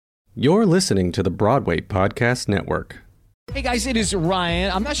You're listening to the Broadway Podcast Network. Hey guys, it is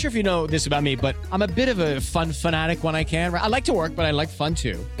Ryan. I'm not sure if you know this about me, but I'm a bit of a fun fanatic when I can. I like to work, but I like fun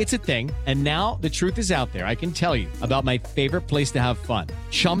too. It's a thing. And now the truth is out there. I can tell you about my favorite place to have fun.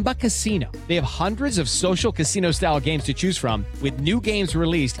 Chumba Casino. They have hundreds of social casino style games to choose from with new games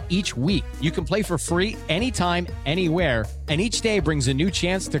released each week. You can play for free anytime, anywhere. And each day brings a new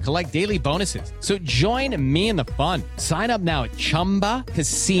chance to collect daily bonuses. So join me in the fun. Sign up now at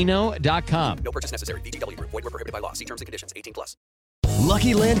ChumbaCasino.com. No purchase necessary. VGW Group. Void where prohibited by law. See terms and conditions. 18+.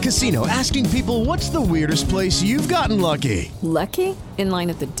 Lucky Land Casino, asking people, what's the weirdest place you've gotten lucky? Lucky? In line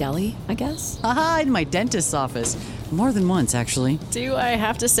at the deli, I guess? Aha, in my dentist's office. More than once, actually. Do I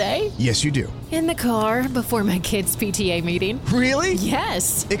have to say? Yes, you do. In the car before my kids' PTA meeting. Really?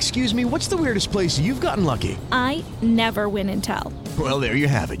 Yes. Excuse me, what's the weirdest place you've gotten lucky? I never win and tell. Well, there you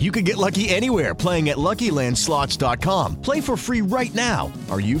have it. You can get lucky anywhere, playing at LuckyLandSlots.com. Play for free right now.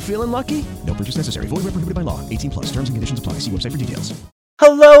 Are you feeling lucky? No purchase necessary. Void where prohibited by law. 18+. Terms and conditions apply. See website for details.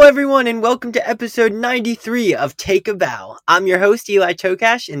 Hello, everyone, and welcome to episode 93 of Take a Bow. I'm your host, Eli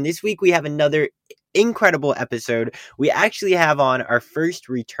Tokash, and this week we have another incredible episode. We actually have on our first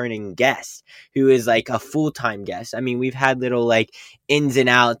returning guest, who is like a full-time guest. I mean, we've had little like ins and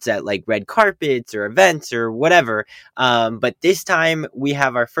outs at like red carpets or events or whatever, but this time we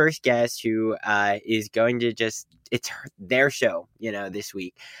have our first guest who is going to it's their show, this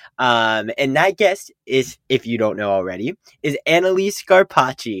week. And that guest is, if you don't know already, is Annalise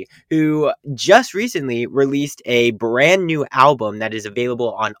Scarpacci, who just recently released a brand new album that is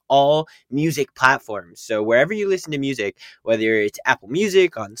available on all music platforms. So wherever you listen to music, whether it's Apple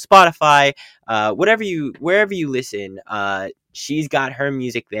Music, on Spotify, wherever you listen, she's got her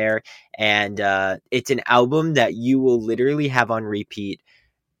music there. And it's an album that you will literally have on repeat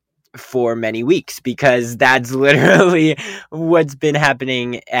for many weeks, because that's literally what's been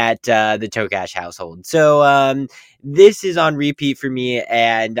happening at the Tokash household. So this is on repeat for me,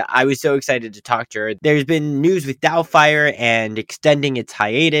 and I was so excited to talk to her. There's been news with Doubtfire and extending its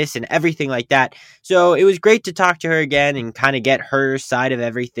hiatus and everything like that. So it was great to talk to her again and kind of get her side of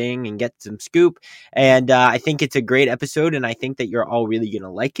everything and get some scoop. And I think it's a great episode, and I think that you're all really going to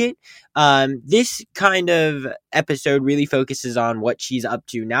like it. This kind of episode really focuses on what she's up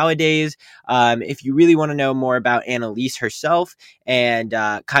to nowadays. If you really want to know more about Annalise herself and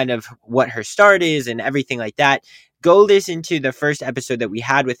kind of what her start is and everything like that, go listen to the first episode that we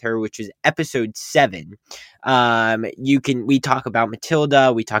had with her, which was episode 7. We talk about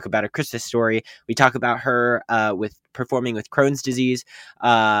Matilda, we talk about A Christmas Story, we talk about her with performing with Crohn's disease.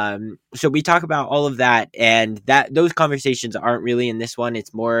 So we talk about all of that, and those conversations aren't really in this one.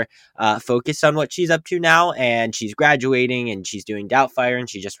 It's more focused on what she's up to now, and she's graduating, and she's doing Doubtfire, and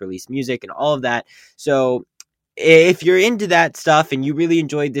she just released music and all of that. So if you're into that stuff and you really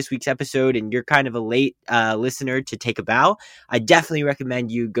enjoyed this week's episode and you're kind of a late listener to Take a Bow, I definitely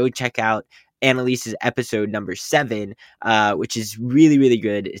recommend you go check out Annalise's episode number 7, which is really, really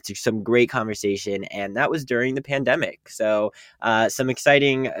good. It's some great conversation, and that was during the pandemic. So some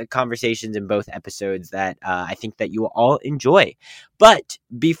exciting conversations in both episodes that I think that you will all enjoy. But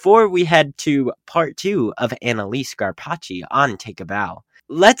before we head to part 2 of Annalise Scarpacci on Take a Bow,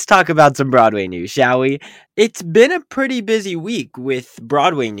 let's talk about some Broadway news, shall we? It's been a pretty busy week with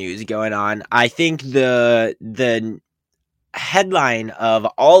Broadway news going on. I think the headline of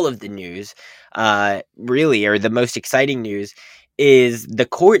all of the news, really, or the most exciting news, is the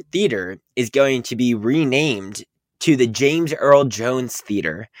Court Theater is going to be renamed to the James Earl Jones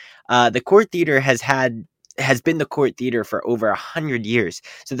Theater. The Court Theater has been the Court Theater for over 100 years.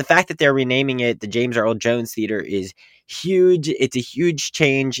 So the fact that they're renaming it the James Earl Jones Theater is huge. It's a huge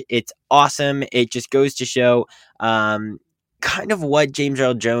change. It's awesome. It just goes to show kind of what James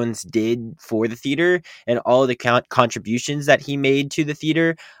Earl Jones did for the theater and all the contributions that he made to the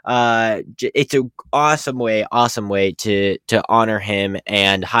theater. It's an awesome way to honor him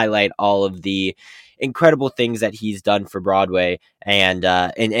and highlight all of the incredible things that he's done for Broadway and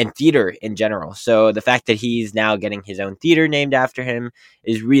theater in general. So the fact that he's now getting his own theater named after him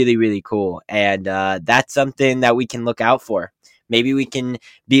is really, really cool. And that's something that we can look out for. Maybe we can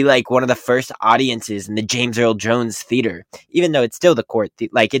be like one of the first audiences in the James Earl Jones Theater, even though it's still the Court,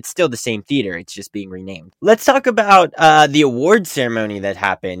 it's still the same theater. It's just being renamed. Let's talk about the awards ceremony that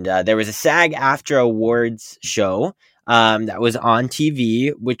happened. There was a SAG-AFTRA Awards show that was on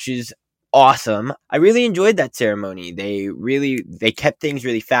TV, which is awesome. I really enjoyed that ceremony. They kept things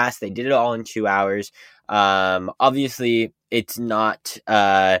really fast. They did it all in 2 hours. Obviously, it's not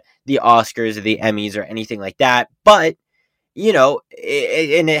the Oscars or the Emmys or anything like that, but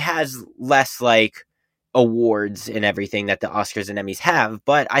and it has less awards and everything that the Oscars and Emmys have,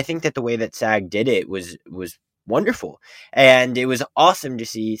 but I think that the way that SAG did it was wonderful. And it was awesome to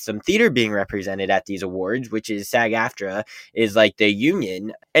see some theater being represented at these awards, which is SAG-AFTRA is like the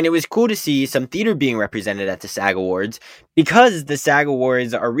union. And it was cool to see some theater being represented at the SAG Awards, because the SAG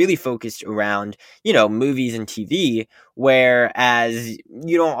Awards are really focused around, movies and TV, whereas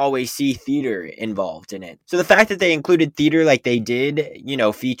you don't always see theater involved in it. So the fact that they included theater like they did,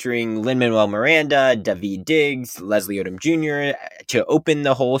 featuring Lin-Manuel Miranda, Daveed Diggs, Leslie Odom Jr. to open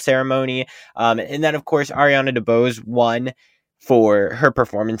the whole ceremony. And then, of course, Ariana DeBose won for her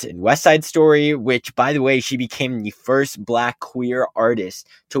performance in West Side Story, which, by the way, she became the first Black queer artist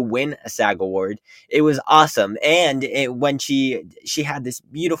to win a SAG Award. It was awesome. And when she had this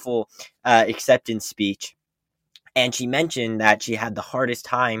beautiful acceptance speech, and she mentioned that she had the hardest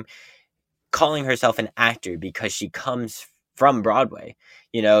time calling herself an actor because she comes from Broadway.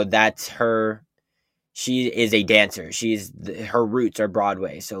 That's her. She is a dancer. Her roots are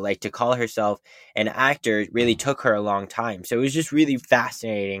Broadway. So to call herself an actor really took her a long time. So it was just really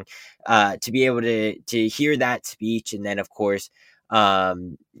fascinating to be able to hear that speech. And then, of course,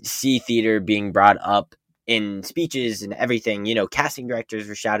 see theater being brought up in speeches and everything. Casting directors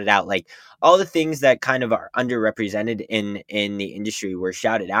were shouted out. All the things that kind of are underrepresented in the industry were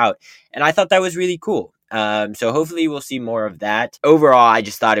shouted out. And I thought that was really cool. So hopefully we'll see more of that. Overall, I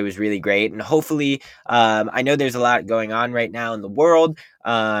just thought it was really great. And hopefully, I know there's a lot going on right now in the world.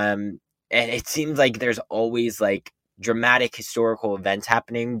 And it seems like there's always dramatic historical events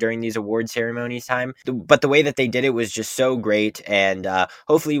happening during these award ceremonies time. But the way that they did it was just so great. And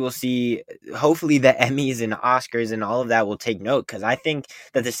hopefully the Emmys and Oscars and all of that will take note, because I think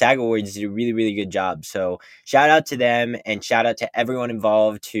that the SAG Awards did a really, really good job. So shout out to them, and shout out to everyone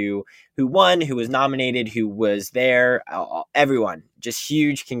involved who won, who was nominated, who was there, everyone. Just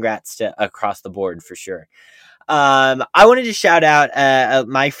huge congrats to across the board for sure. I wanted to shout out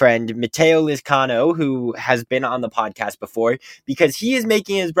my friend Matteo Lizcano, who has been on the podcast before, because he is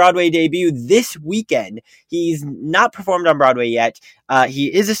making his Broadway debut this weekend. He's not performed on Broadway yet.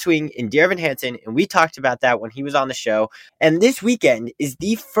 He is a swing in Dear Evan Hansen, and we talked about that when he was on the show. And this weekend is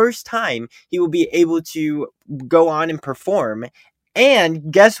the first time he will be able to go on and perform.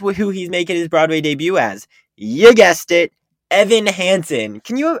 And guess who he's making his Broadway debut as? You guessed it, Evan Hansen.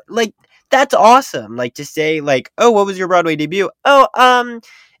 Can you, that's awesome. To say, oh, what was your Broadway debut? Oh,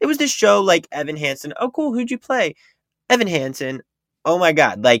 it was this show, Evan Hansen. Oh, cool. Who'd you play? Evan Hansen. Oh my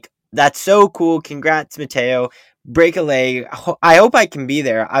God. That's so cool. Congrats, Matteo. Break a leg. I hope I can be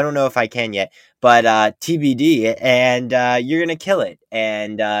there. I don't know if I can yet, but TBD. And you're gonna kill it,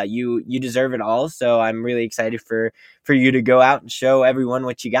 and you deserve it all. So I'm really excited for you to go out and show everyone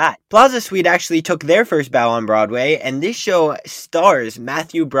what you got. Plaza Suite actually took their first bow on Broadway, and this show stars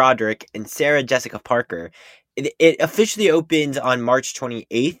Matthew Broderick and Sarah Jessica Parker. It officially opens on March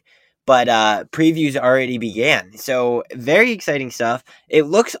 28th. But previews already began. So very exciting stuff. It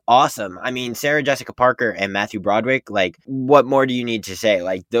looks awesome. I mean, Sarah Jessica Parker and Matthew Broderick, what more do you need to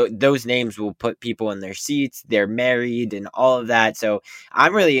say? Those names will put people in their seats. They're married and all of that. So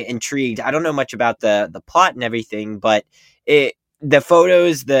I'm really intrigued. I don't know much about the plot and everything, but the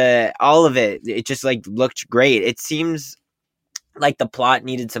photos, all of it just looked great. It seems like the plot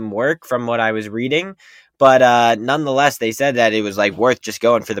needed some work from what I was reading. But nonetheless, they said that it was worth just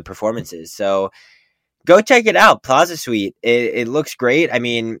going for the performances. So go check it out, Plaza Suite. It looks great. I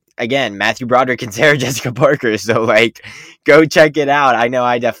mean, again, Matthew Broderick and Sarah Jessica Parker. So go check it out. I know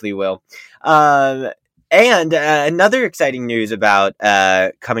I definitely will. And another exciting news about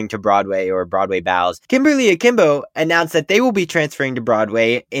coming to Broadway or Broadway bows. Kimberly Akimbo announced that they will be transferring to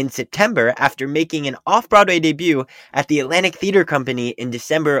Broadway in September after making an off-Broadway debut at the Atlantic Theater Company in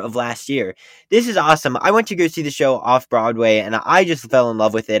December of last year. This is awesome. I went to go see the show off-Broadway, and I just fell in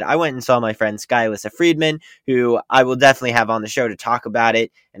love with it. I went and saw my friend Skylarissa Friedman, who I will definitely have on the show to talk about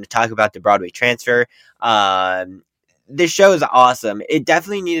it and to talk about the Broadway transfer. This show is awesome. It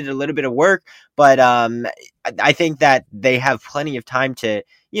definitely needed a little bit of work, but I think that they have plenty of time to,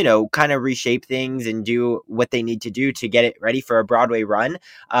 kind of reshape things and do what they need to do to get it ready for a Broadway run.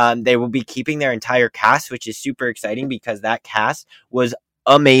 They will be keeping their entire cast, which is super exciting because that cast was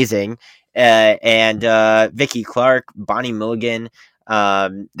amazing. And Vicky Clark, Bonnie Milligan.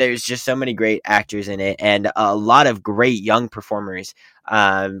 There's just so many great actors in it, and a lot of great young performers,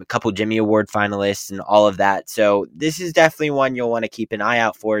 a couple Jimmy Award finalists and all of that. So this is definitely one you'll want to keep an eye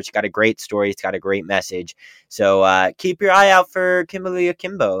out for. It's got a great story. It's got a great message. So keep your eye out for Kimberly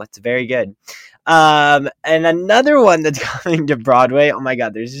Akimbo. It's very good. And another one that's coming to Broadway. Oh my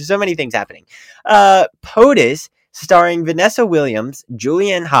God, there's just so many things happening. POTUS, starring Vanessa Williams,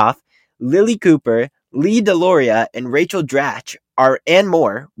 Julianne Hough, Lily Cooper, Lee DeLoria and Rachel Dratch and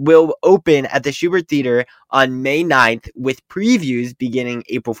more will open at the Schubert Theater on May 9th with previews beginning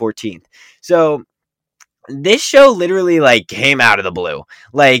April 14th. So this show literally like came out of the blue.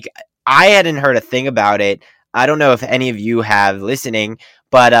 Like I hadn't heard a thing about it. I don't know if any of you have listening,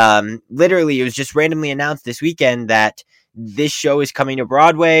 but literally it was just randomly announced this weekend that this show is coming to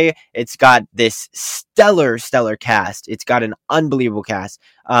Broadway. It's got this stellar cast. It's got an unbelievable cast.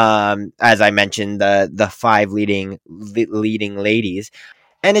 As I mentioned, the 5 leading ladies.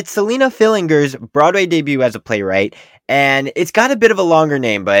 And it's Selena Fillinger's Broadway debut as a playwright. And it's got a bit of a longer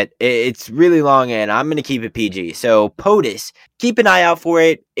name, but it's really long, and I'm going to keep it PG. So POTUS, keep an eye out for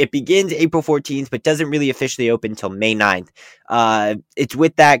it. It begins April 14th, but doesn't really officially open until May 9th. It's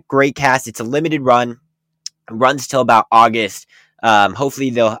with that great cast. It's a limited run. Runs till about August. Hopefully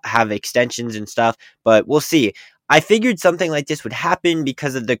they'll have extensions and stuff, but we'll see. I figured something like this would happen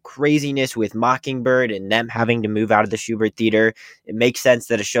because of the craziness with Mockingbird and them having to move out of the Schubert Theater. It makes sense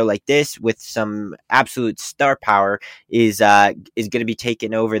that a show like this with some absolute star power is going to be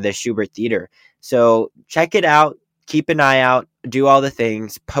taking over the Schubert Theater. So check it out. Keep an eye out. Do all the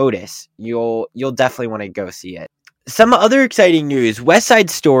things. POTUS. You'll definitely want to go see it. Some other exciting news. West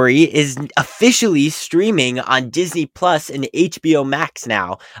Side Story is officially streaming on Disney Plus and HBO Max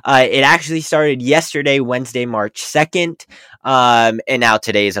now. It actually started yesterday, Wednesday, March 2nd. And now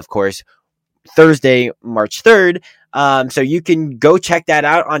today is, of course, Thursday, March 3rd. So you can go check that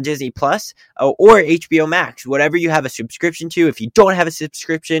out on Disney Plus or HBO Max, whatever you have a subscription to. If you don't have a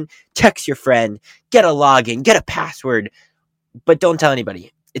subscription, text your friend, get a login, get a password, but don't tell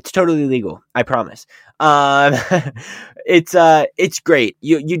anybody. It's totally legal. I promise. It's great.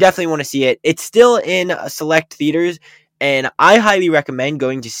 You definitely want to see it. It's still in select theaters, and I highly recommend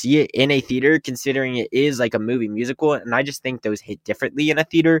going to see it in a theater, considering it is like a movie musical. And I just think those hit differently in a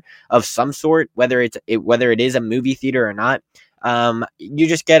theater of some sort, whether it is a movie theater or not. You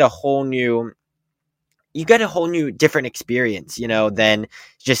just get a whole new different experience, than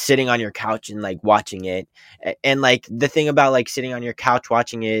just sitting on your couch and like watching it. And like the thing about like sitting on your couch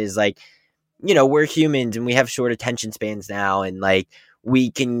watching it is like, we're humans and we have short attention spans now, and like we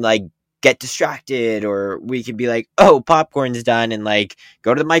can like get distracted, or we can be like, oh, popcorn's done, and like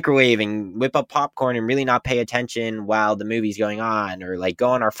go to the microwave and whip up popcorn and really not pay attention while the movie's going on, or like go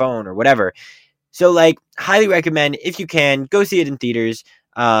on our phone or whatever. So like highly recommend, if you can, go see it in theaters.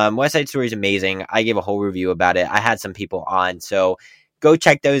 West Side Story is amazing. I gave a whole review about it. I had some people on, so go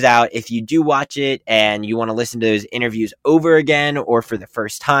check those out. If you do watch it and you want to listen to those interviews over again or for the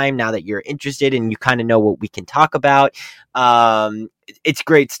first time, now that you're interested and you kind of know what we can talk about, it's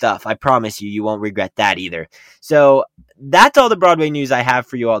great stuff. I promise you won't regret that either. So that's all the Broadway news I have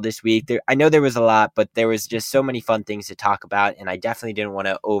for you all this week. I know there was a lot, but there was just so many fun things to talk about, and I definitely didn't want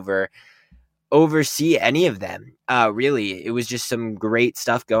to oversee any of them. Really, it was just some great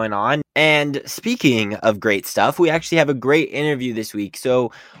stuff going on. And speaking of great stuff, we actually have a great interview this week.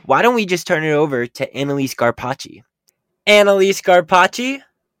 So why don't we just turn it over to Annalise Garpacci? Annalise Garpacci,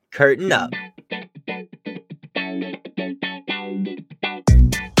 curtain up.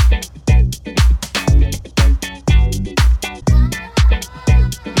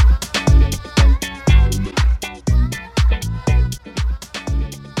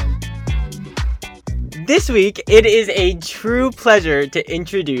 This week, it is a true pleasure to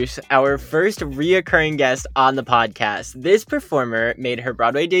introduce our first reoccurring guest on the podcast. This performer made her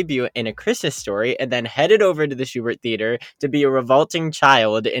Broadway debut in A Christmas Story and then headed over to the Schubert Theater to be a revolting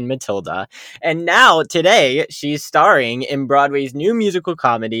child in Matilda. And now, today, she's starring in Broadway's new musical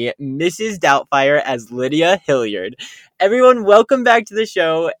comedy, Mrs. Doubtfire, as Lydia Hilliard. Everyone, welcome back to the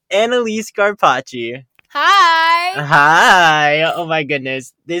show, Annalise Garpacci. Hi! Hi! Oh my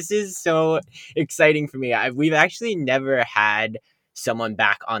goodness. This is so exciting for me. We've actually never had someone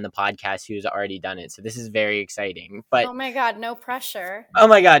back on the podcast who's already done it. So this is very exciting. But oh my God, no pressure. Oh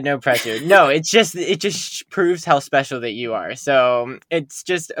my God, no pressure. No, it just proves how special that you are. So it's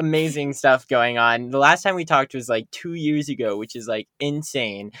just amazing stuff going on. The last time we talked was like 2 years ago, which is like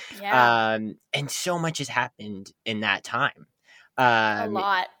insane. Yeah. And so much has happened in that time. A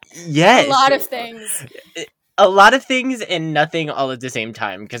lot. Yes. A lot of things. A lot of things and nothing all at the same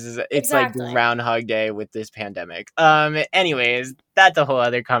time, because it's Exactly. like Groundhog Day with this pandemic. Anyways, that's a whole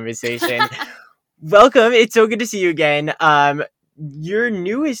other conversation. Welcome. It's so good to see you again. Your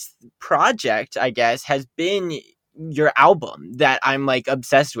newest project, I guess, has been your album that I'm like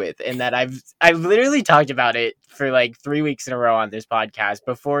obsessed with, and that I've literally talked about it for like 3 weeks in a row on this podcast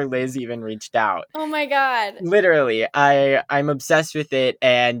before Liz even reached out. Oh my God. Literally, I'm obsessed with it,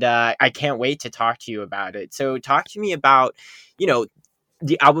 and I can't wait to talk to you about it. So talk to me about,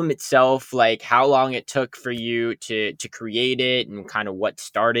 the album itself, like how long it took for you to create it and kind of what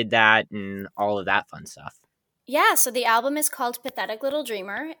started that and all of that fun stuff. Yeah, so the album is called Pathetic Little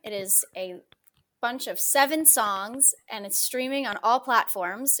Dreamer. It is a bunch of 7 songs, and it's streaming on all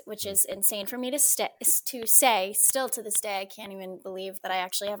platforms, which is insane for me to say. Still to this day, I can't even believe that I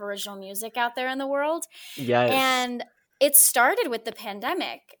actually have original music out there in the world. Yes. And it started with the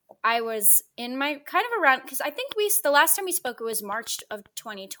pandemic. I was in my kind of around, because I think the last time we spoke, it was March of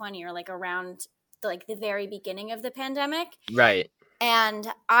 2020, or like around like the very beginning of the pandemic. Right.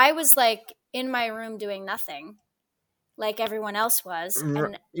 And I was like in my room doing nothing, like everyone else was.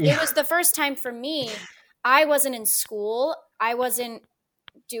 And it was the first time for me. I wasn't in school. I wasn't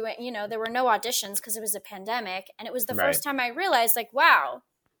doing, there were no auditions because it was a pandemic. And it was the first time I realized, like, wow,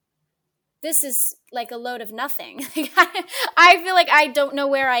 this is like a load of nothing. I feel like I don't know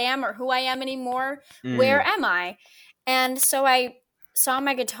where I am or who I am anymore. Where am I? And so I saw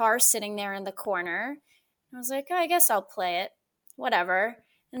my guitar sitting there in the corner. I was like, oh, I guess I'll play it. Whatever.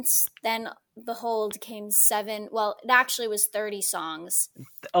 And then Behold came 7. Well, it actually was 30 songs.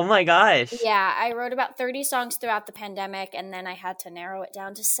 Oh my gosh. Yeah, I wrote about 30 songs throughout the pandemic, and then I had to narrow it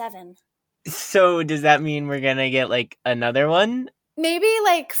down to 7. So does that mean we're going to get like another one? Maybe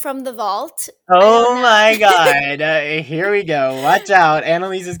like from the vault. Oh my God. Here we go. Watch out.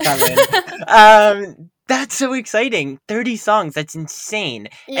 Annalise is coming. That's so exciting. 30 songs. That's insane.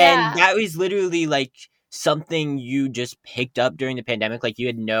 Yeah. And that was literally like something you just picked up during the pandemic? Like you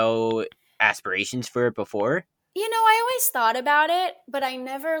had no aspirations for it before? I always thought about it, but I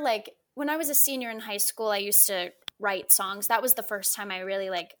never when I was a senior in high school, I used to write songs. That was the first time I really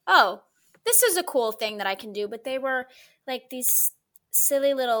this is a cool thing that I can do. But they were like these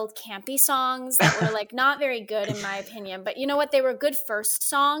silly little campy songs that were not very good in my opinion. But you know what? They were good first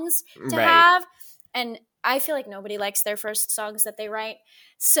songs to have. And I feel like nobody likes their first songs that they write.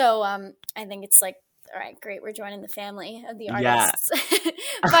 So I think it's all right, great. We're joining the family of the artists. Yeah.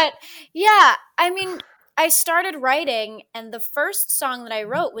 But yeah, I mean, I started writing, and the first song that I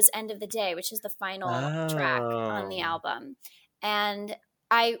wrote was End of the Day, which is the final track on the album. And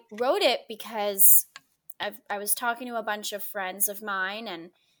I wrote it because I was talking to a bunch of friends of mine, and,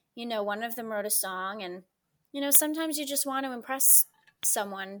 one of them wrote a song, and, sometimes you just want to impress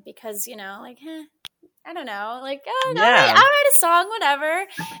someone because, I don't know, I'll write a song, whatever.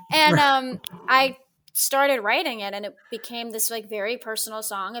 And I started writing it, and it became this very personal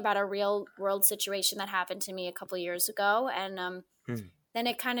song about a real world situation that happened to me a couple years ago. And then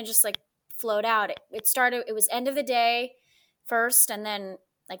it kind of just flowed out. It was End of the Day first, and then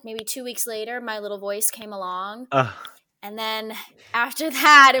maybe 2 weeks later, My Little Voice came along. And then after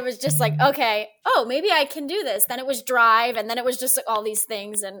that, it was just okay, oh, maybe I can do this. Then it was Drive, and then it was just all these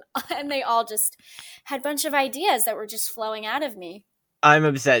things, and they all just had a bunch of ideas that were just flowing out of me. I'm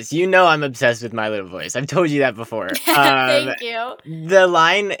obsessed. I'm obsessed with My Little Voice. I've told you that before. Thank you. The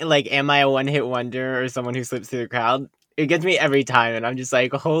line, am I a one-hit wonder or someone who slips through the crowd? It gets me every time, and I'm just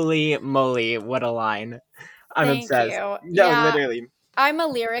holy moly, what a line. I'm obsessed. You. No, yeah. literally. I'm a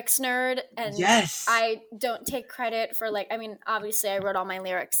lyrics nerd, and yes. I don't take credit for obviously I wrote all my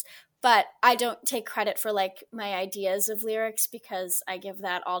lyrics, but I don't take credit for my ideas of lyrics because I give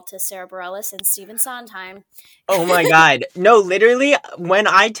that all to Sarah Bareilles and Stephen Sondheim. Oh my God. No, literally, when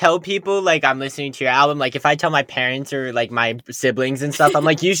I tell people I'm listening to your album, if I tell my parents or my siblings and stuff, I'm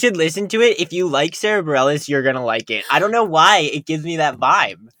you should listen to it. If you like Sarah Bareilles, you're going to like it. I don't know why it gives me that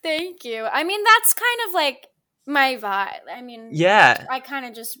vibe. Thank you. I mean, that's kind of my vibe. I mean, yeah, I kind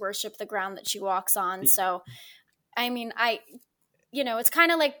of just worship the ground that she walks on. So, I mean, it's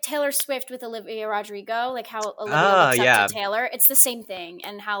kind of like Taylor Swift with Olivia Rodrigo, how Olivia looks up to Taylor. It's the same thing.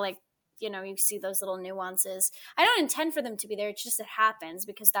 And how you see those little nuances. I don't intend for them to be there. It's just it happens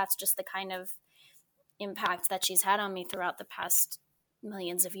because that's just the kind of impact that she's had on me throughout the past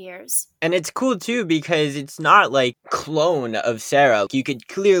millions of years. And it's cool too because it's not clone of Sarah. You could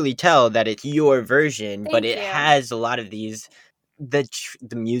clearly tell that it's your version, but it has a lot of these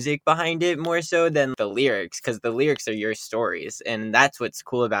the music behind it more so than the lyrics, because the lyrics are your stories, and that's what's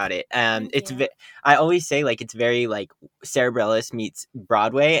cool about it. I always say it's very Sarah Bareilles meets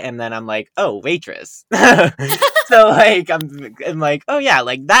Broadway, and then I'm oh, Waitress. So I'm oh yeah,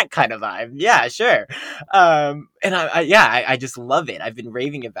 that kind of vibe. Yeah, sure. And I just love it. I've been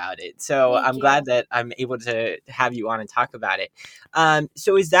raving about it. So I'm glad that I'm able to have you on and talk about it.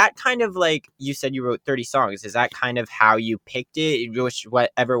 So is that kind of you said you wrote 30 songs? Is that kind of how you picked it?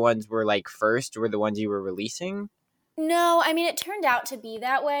 Whatever ones were first were the ones you were releasing? No, I mean, it turned out to be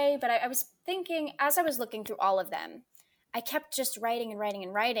that way, but I was thinking as I was looking through all of them, I kept just writing and writing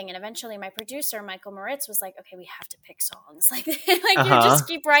and writing. And eventually my producer, Michael Moritz, was like, okay, we have to pick songs. Like you just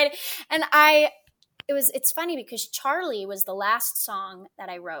keep writing. And it's funny because Charlie was the last song that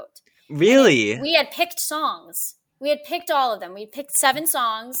I wrote. Really? We had picked songs. We had picked all of them. We picked 7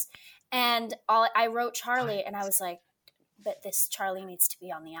 songs, and I wrote Charlie, and I was like, but this Charlie needs to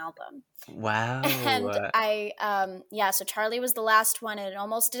be on the album. Wow. And so Charlie was the last one, and it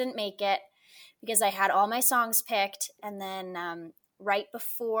almost didn't make it because I had all my songs picked. And then right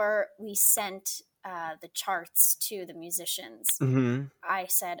before we sent the charts to the musicians, I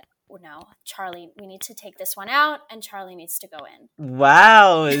said, no, Charlie, we need to take this one out, and Charlie needs to go in.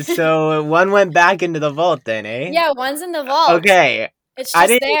 Wow. So one went back into the vault then, eh? Yeah, one's in the vault. Okay. It's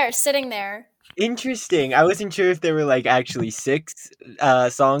just there, sitting there. Interesting. I wasn't sure if there were like actually 6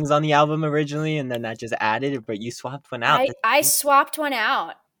 songs on the album originally, and then that just added, but you swapped one out. I swapped one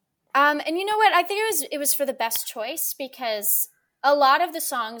out. And you know what? I think it was for the best choice because a lot of the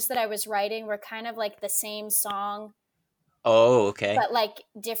songs that I was writing were kind of like the same song. Oh, okay. But like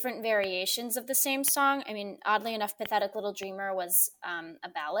different variations of the same song. I mean, oddly enough, Pathetic Little Dreamer was a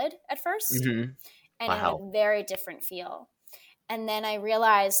ballad at first. And it had a very different feel. And then I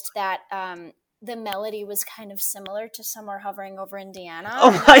realized that the melody was kind of similar to Somewhere Hovering Over Indiana.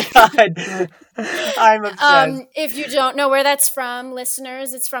 Oh my God. I'm obsessed. If you don't know where that's from,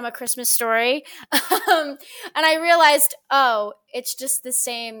 listeners, it's from A Christmas Story. And I realized, it's just the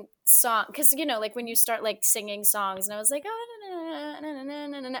same song. Because, like when you start like singing songs, and I was like,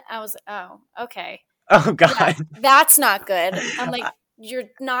 I was, okay. Oh God. Yeah, that's not good. I'm like, you're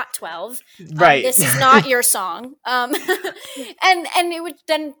not 12. Right. This is not your song. And it would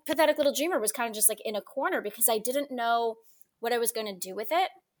then Pathetic Little Dreamer was kind of just like in a corner because I didn't know what I was going to do with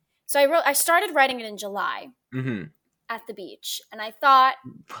it. So I started writing it in July at the beach. And I thought,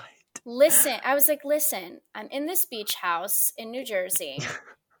 I was like, listen, I'm in this beach house in New Jersey,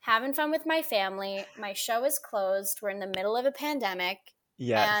 having fun with my family. My show is closed. We're in the middle of a pandemic.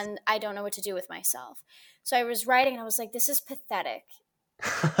 Yes. And I don't know what to do with myself. So I was writing and I was like, this is pathetic.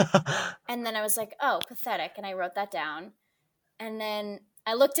 And then I was like, oh, pathetic. And I wrote that down. And then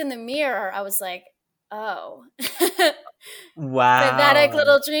I looked in the mirror. I was like, oh. Wow. Pathetic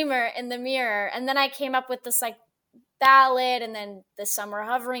Little Dreamer in the mirror. And then I came up with this like ballad, and then the Somewhere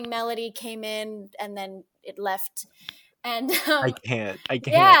Hovering melody came in, and then it left. And I can't.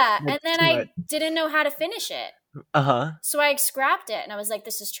 Yeah. And then I didn't know how to finish it. So I scrapped it and I was like,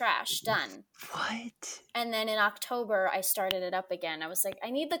 this is trash, done. What? And then in October, I started it up again. I was like,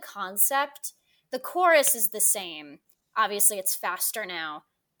 I need the concept. The chorus is the same. Obviously, it's faster now,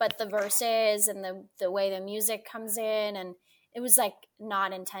 but the verses and the way the music comes in, and it was like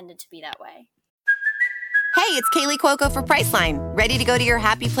not intended to be that way. Hey, it's Kaylee Cuoco for Priceline. Ready to go to your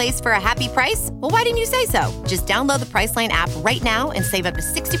happy place for a happy price? Well, why didn't you say so? Just download the Priceline app right now and save up to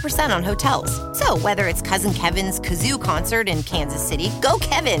 60% on hotels. So whether it's Cousin Kevin's Kazoo Concert in Kansas City, go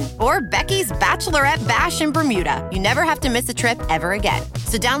Kevin, or Becky's Bachelorette Bash in Bermuda, you never have to miss a trip ever again.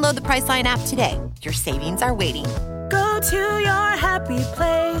 So download the Priceline app today. Your savings are waiting. Go to your happy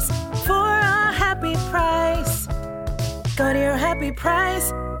place for a happy price. Go to your happy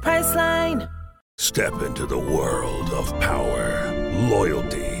price, Priceline. Step into the world of power,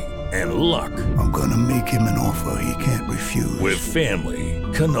 loyalty, and luck. I'm gonna make him an offer he can't refuse. With family,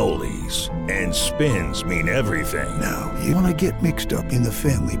 cannolis, and spins mean everything. Now, you wanna get mixed up in the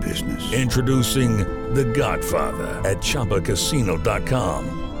family business. Introducing The Godfather at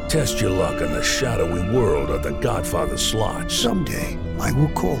ChumbaCasino.com. Test your luck in the shadowy world of The Godfather slot. Someday, I will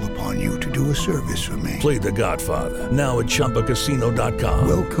call upon you to do a service for me. Play The Godfather, now at ChumbaCasino.com.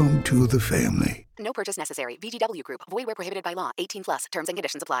 Welcome to the family. No purchase necessary. VGW Group. Void where prohibited by law. 18 plus. Terms and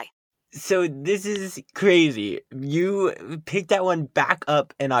conditions apply. So this is crazy. You picked that one back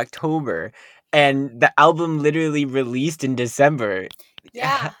up in October, and the album literally released in December.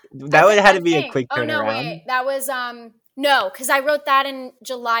 Yeah. That would have to be a quick turnaround. Oh, no, wait. That was, no, because I wrote that in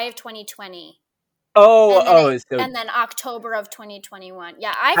July of 2020. And then October of 2021.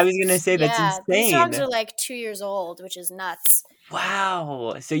 Yeah. I was going to say, that's insane. These songs are like 2 years old, which is nuts.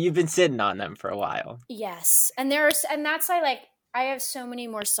 Wow. So you've been sitting on them for a while. Yes. And that's why, I have so many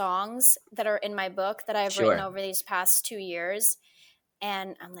more songs that are in my book that I've written over these past 2 years.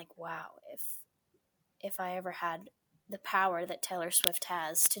 And I'm like, wow, if I ever had the power that Taylor Swift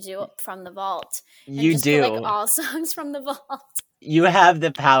has to do it from the vault. You do. Put, all songs from the vault. You have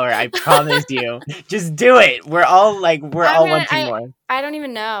the power, I promise you. Just do it. We're all wanting more. I don't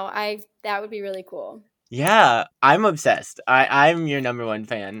even know. That would be really cool. Yeah, I'm obsessed. I'm your number one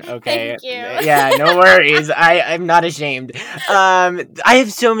fan. Okay. Thank you. Yeah, no worries. I'm not ashamed. I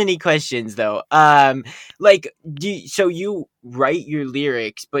have so many questions though. Like, so you write your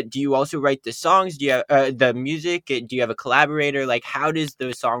lyrics, but do you also write the songs? Do you have the music? Do you have a collaborator? Like, how does the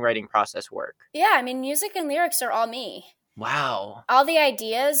songwriting process work? Yeah, I mean, music and lyrics are all me. Wow. All the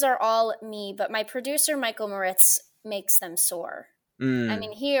ideas are all me, but my producer, Michael Moritz, makes them soar. I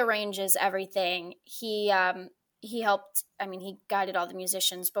mean, he arranges everything. He helped, I mean, he guided all the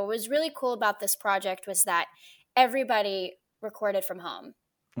musicians. But what was really cool about this project was that everybody recorded from home.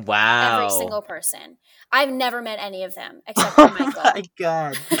 Wow. Every single person. I've never met any of them except for Michael. Oh my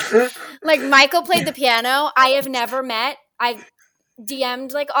God. Like, Michael played the piano. I've DM'd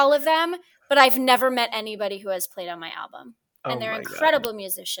like all of them, but I've never met anybody who has played on my album. And they're incredible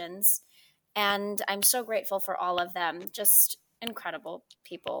musicians. And I'm so grateful for all of them. Just incredible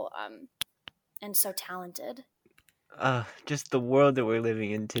people, and so talented. Just the world that we're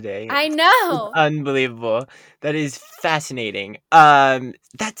living in today. I know. It's unbelievable. That is fascinating.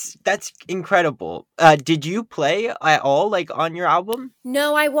 That's incredible. Did you play at all, like, on your album?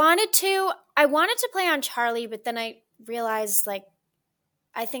 No, I wanted to play on Charlie, but then I realized, like,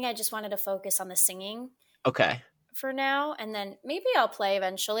 I think I just wanted to focus on the singing. Okay. For now, and then maybe I'll play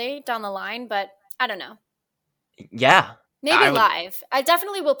eventually down the line, but I don't know. Yeah. Maybe live. I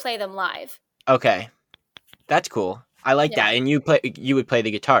definitely will play them live. Okay. That's cool. I like that. And you would play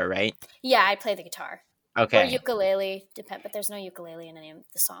the guitar, right? Yeah, I play the guitar. Okay. Or ukulele, but there's no ukulele in any of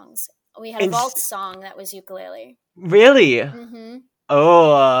the songs. We had a waltz song that was ukulele. Really? Mm-hmm.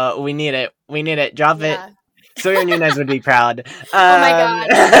 Oh, we need it. We need it. Drop it. Sawyer Nunez would be proud. Oh my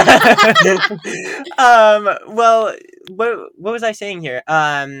God. Well, what was I saying here?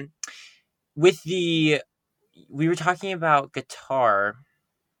 We were talking about guitar.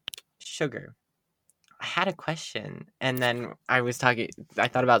 Sugar. I had a question, and then I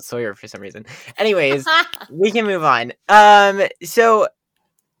thought about Sawyer for some reason. Anyways, we can move on. So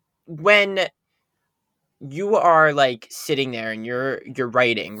when you are, like, sitting there and you're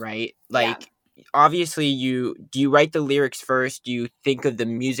writing, right? Like, obviously do you write the lyrics first? Do you think of the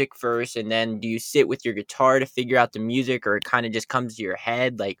music first, and then do you sit with your guitar to figure out the music, or it kind of just comes to your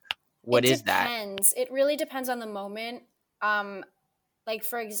head? Like, what is that? It depends. It really depends on the moment. Like,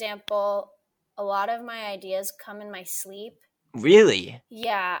 for example, a lot of my ideas come in my sleep. Really?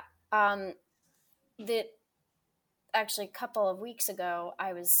 Yeah. Actually, a couple of weeks ago,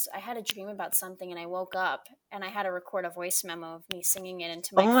 I had a dream about something, and I woke up and I had to record a voice memo of me singing it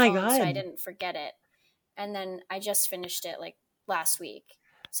into my phone, God. so I didn't forget it. And then I just finished it, like, last week.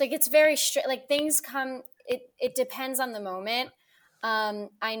 So it gets very straight. Like, things come. It depends on the moment.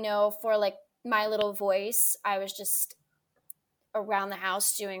 I know for, like, My Little Voice, I was just around the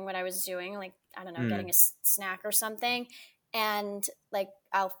house doing what I was doing, like, I don't know, getting a snack or something, and, like,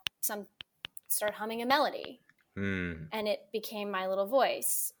 I'll start humming a melody. And it became My Little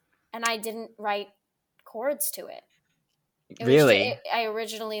Voice, and I didn't write chords to it. Really? I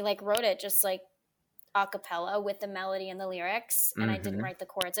originally, like, wrote it just, like, a cappella with the melody and the lyrics, and I didn't write the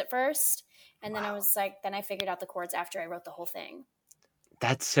chords at first, and then I was like, then I figured out the chords after I wrote the whole thing.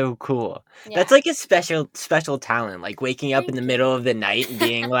 That's so cool. Yeah. That's like a special talent, like waking up in the middle of the night and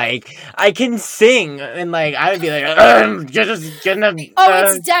being like, I can sing, and, like, I would be like, just gonna.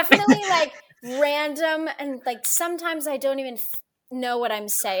 It's definitely, like, random, and, like, sometimes I don't even know what I'm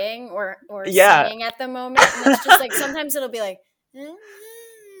saying or singing at the moment, and it's just like sometimes it'll be like, and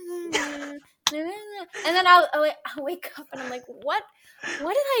then I'll wake up and I'm like, what did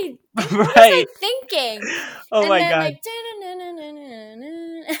I think? What was I thinking? Oh, and my then, God.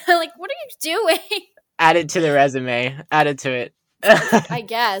 Like, what are you doing? Add it to the resume. Add it to it. I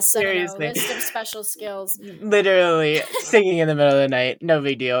guess. Seriously. I don't know. List of special skills. Literally singing in the middle of the night. No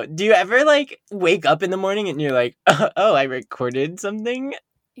big deal. Do you ever, like, wake up in the morning and you're like, oh, I recorded something?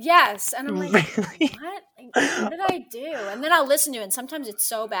 Yes. And I'm like, Really? what? Like, what did I do? And then I'll listen to it, and sometimes it's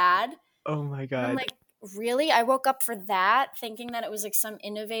so bad. Oh my God. And I'm like, really? I woke up for that, thinking that it was, like, some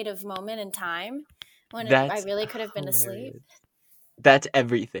innovative moment in time when I really could have been asleep. That's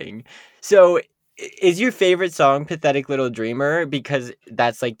everything. So is your favorite song Pathetic Little Dreamer because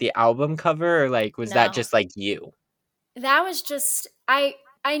that's, like, the album cover, or, like, was that just, like, you? That was just I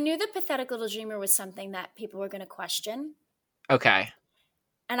knew that Pathetic Little Dreamer was something that people were going to question. Okay.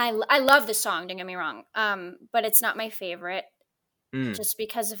 And I love the song, don't get me wrong. But it's not my favorite just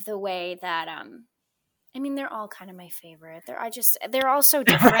because of the way that I mean, they're all kind of my favorite. They're all so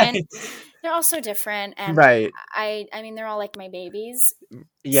different. Right. They're all so different, and right. I mean, they're all like my babies.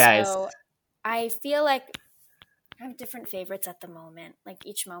 Yes. So I feel like I have different favorites at the moment, like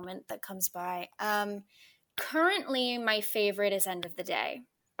each moment that comes by. Currently, my favorite is End of the Day.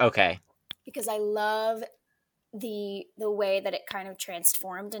 Okay. Because I love the way that it kind of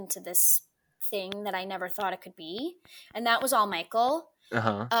transformed into this thing that I never thought it could be. And that was all Michael.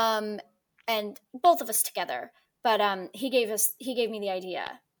 Uh-huh. And both of us together. But he gave me the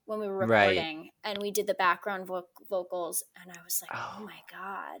idea when we were recording, and we did the background vocals, and I was like, oh my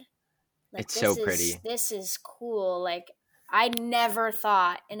God. Like, it's so pretty. This is cool. Like, I never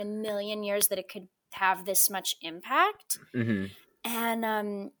thought in a million years that it could have this much impact. Mm-hmm.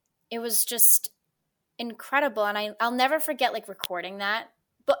 And it was just incredible. And I'll never forget, like, recording that.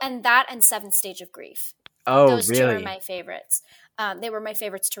 And Seventh Stage of Grief. Oh, Those really? two are my favorites. They were my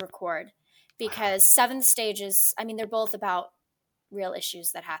favorites to record because Seventh Stage is, I mean, they're both about real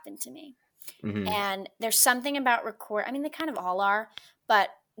issues that happened to me. Mm-hmm. And there's something about I mean, they kind of all are, but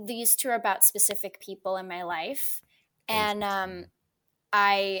these two are about specific people in my life. And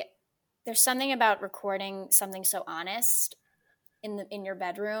there's something about recording something so honest in your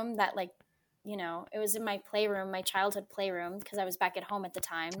bedroom that, like, you know, it was in my playroom, my childhood playroom, because I was back at home at the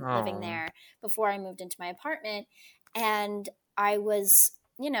time, living there before I moved into my apartment. And I was,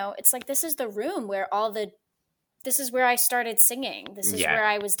 you know, it's like, this is the room where this is where I started singing. This is where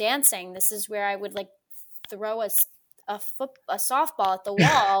I was dancing. This is where I would, like, throw a softball at the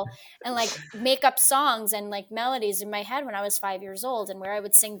wall and, like, make up songs and, like, melodies in my head when I was 5 years old, and where I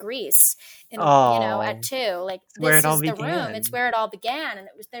would sing Grease, you know, at 2. Like, this is the room. It's where it all began. And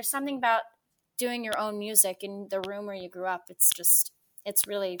there's something about doing your own music in the room where you grew up. It's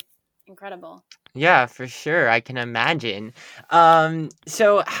really incredible. Yeah, for sure. I can imagine.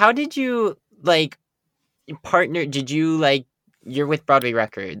 So how did you, like, partner? Did you, like, you're with Broadway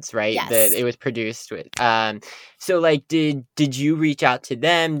Records, right? Yes. That it was produced with. So, like, did you reach out to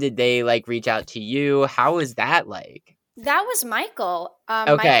them? Did they, like, reach out to you? How was that like? That was Michael.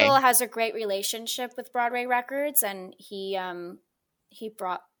 Okay. Michael has a great relationship with Broadway Records, and he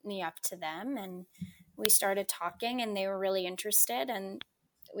brought me up to them, and we started talking, and they were really interested, and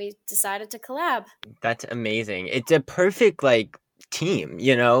we decided to collab. That's amazing. It's a perfect, like, team,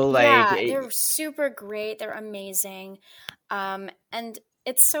 you know? Like, yeah, they're super great. They're amazing. And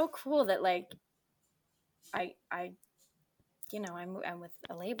it's so cool that, like, I you know, I'm with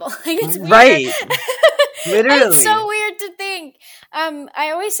a label. Like, it's weird. Right. Literally. It's so weird to think.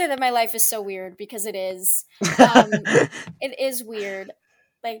 I always say that my life is so weird because it is. It is weird.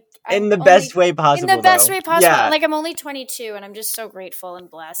 Like, in the best way possible. In the best way possible. Yeah. Like, I'm only 22, and I'm just so grateful and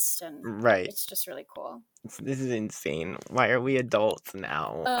blessed, and right. It's just really cool. This is insane. Why are we adults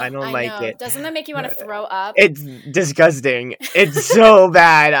now? I don't I like know. it. Doesn't that make you want to throw up? It's disgusting. It's so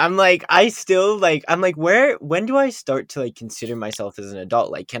bad. I'm like, when do I start to, like, consider myself as an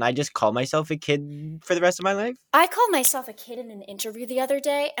adult? Like, can I just call myself a kid for the rest of my life? I called myself a kid in an interview the other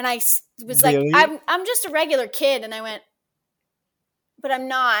day, and I was Really? like, I'm just a regular kid, and I went, but I'm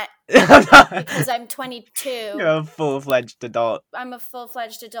not, because I'm 22. You're a full-fledged adult. I'm a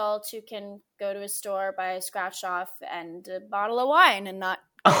full-fledged adult who can go to a store, buy a scratch off and a bottle of wine and not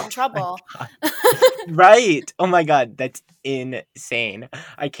get in trouble. Right. Oh my God. That's insane.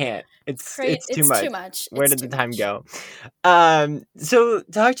 I can't. It's too much. Too much. Where did the time go? So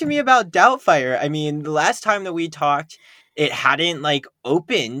talk to me about Doubtfire. I mean, the last time that we talked, it hadn't, like,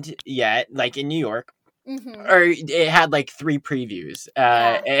 opened yet, like, in New York. Mm-hmm. Or it had, like, 3 previews,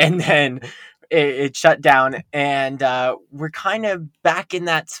 and then it shut down, and we're kind of back in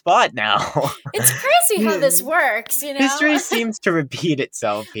that spot now. It's crazy how this works, you know? History seems to repeat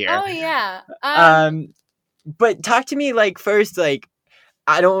itself here. Oh, yeah. But talk to me, like, first, like,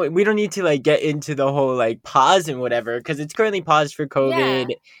 we don't need to, like, get into the whole, like, pause and whatever, because it's currently paused for COVID,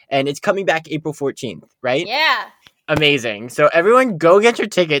 and it's coming back April 14th, right? Yeah. Amazing. So everyone go get your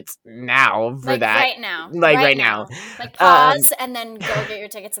tickets now for that. Right now. Like right now. Like, pause and then go get your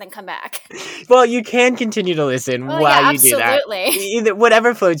tickets and then come back. Well, you can continue to listen while you do that. Absolutely.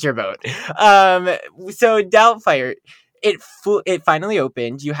 Whatever floats your boat. So Doubtfire, it finally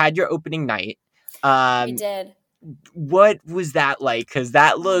opened. You had your opening night. We did. What was that like? Because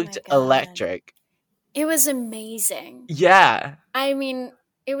that looked electric. It was amazing. Yeah. I mean,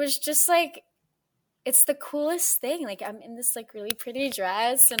 it was just like, it's the coolest thing. Like, I'm in this, like, really pretty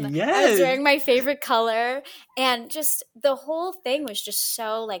dress, and I was wearing my favorite color, and just the whole thing was just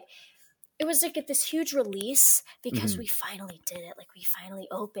so, like, it was like this huge release because we finally did it. Like, we finally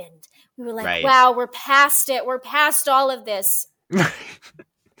opened. We were like, wow, we're past it. We're past all of this.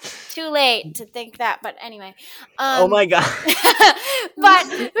 Too late to think that, but anyway. Oh my God. But,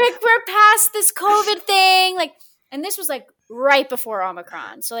 like, we're past this COVID thing. Like, and this was, like, right before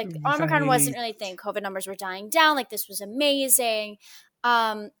Omicron. So like Omicron wasn't Right. really a thing. COVID numbers were dying down. Like this was amazing.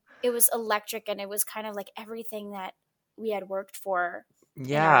 It was electric, and it was kind of like everything that we had worked for in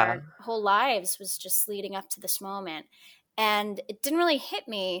Yeah. our whole lives was just leading up to this moment. And it didn't really hit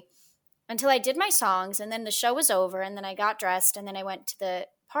me until I did my songs, and then the show was over, and then I got dressed, and then I went to the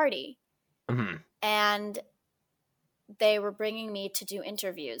party. Mm-hmm. And they were bringing me to do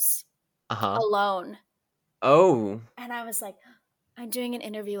interviews alone. Oh. And I was like, I'm doing an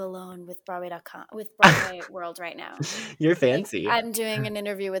interview alone with Broadway.com, with Broadway World right now. You're fancy. I'm doing an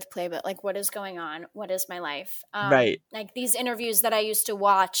interview with Playbill. Like, what is going on? What is my life? Right. Like these interviews that I used to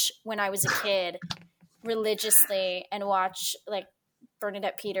watch when I was a kid religiously, and watch like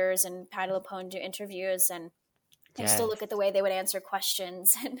Bernadette Peters and Patti LuPone do interviews, and I used to look at the way they would answer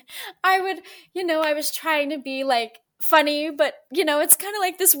questions, and I was trying to be like funny, but it's kind of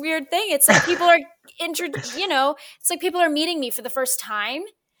like this weird thing. It's like people are it's like people are meeting me for the first time,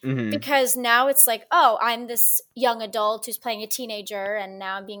 because now it's like, oh, I'm this young adult who's playing a teenager, and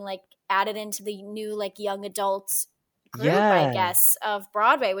now I'm being like added into the new like young adults group, I guess, of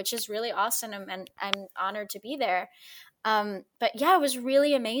Broadway, which is really awesome, and I'm honored to be there. But yeah, it was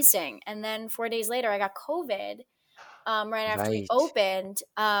really amazing. And then 4 days later, I got COVID. Right after we opened,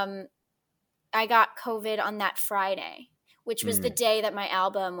 I got COVID on that Friday, which was the day that my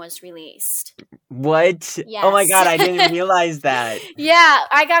album was released. What? Yes. Oh my God, I didn't realize that. Yeah,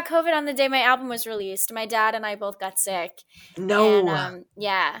 I got COVID on the day my album was released. My dad and I both got sick. No. And,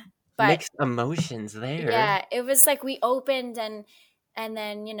 yeah. But Mixed emotions there. yeah, it was like we opened, and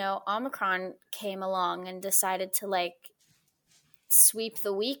then, Omicron came along and decided to like sweep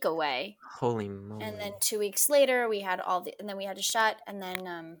the week away. Holy moly. And then 2 weeks later we had and then we had to shut, and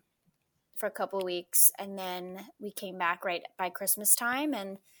then for a couple of weeks, and then we came back right by Christmas time,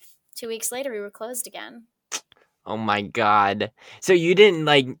 and 2 weeks later we were closed again. Oh my God. So you didn't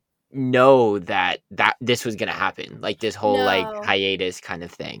like know that this was gonna happen, like this whole like hiatus kind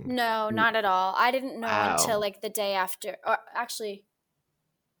of thing? No, not at all. I didn't know Wow. until like the day after, or actually,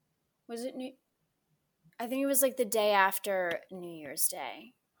 was it I think it was like the day after New Year's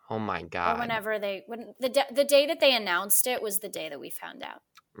Day. Oh my God. Or whenever the day that they announced it was the day that we found out.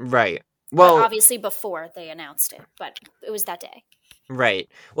 Right. Well, But obviously before they announced it, but it was that day. right.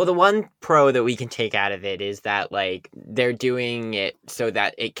 Well, the one pro that we can take out of it is that like they're doing it so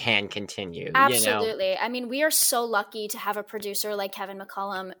that it can continue. Absolutely. I mean, we are so lucky to have a producer like Kevin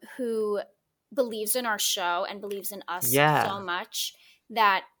McCullum who believes in our show and believes in us so much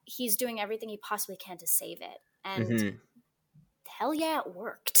that he's doing everything he possibly can to save it. And hell yeah, it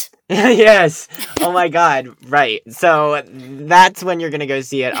worked. Yes. Oh my God. Right. So that's when you're going to go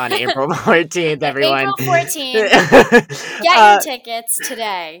see it on April 14th, everyone. April 14th. Get your tickets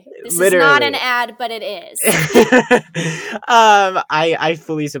today. This is not an ad, but it is. I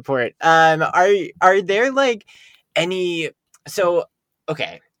fully support. Are there like any, so,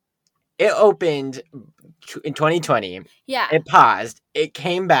 okay. It opened in 2020. Yeah. It paused. It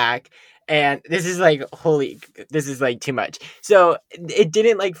came back. And this is like, this is like too much. So it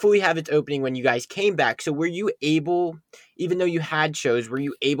didn't like fully have its opening when you guys came back. So were you able, even though you had shows, were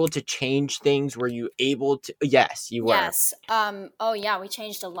you able to change things? Were you able to? Yes, you were. Yes. Oh yeah, we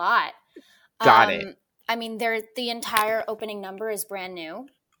changed a lot. Got it. I mean, the entire opening number is brand new.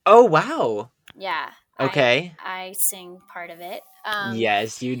 Oh, wow. Yeah. Okay. I sing part of it.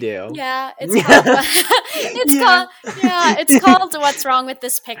 Yes, you do. Yeah, it's called. It's called "What's Wrong with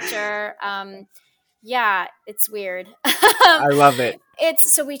This Picture." Yeah, it's weird. I love it.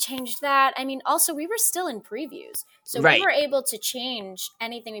 So we changed that. I mean, also we were still in previews, so we were able to change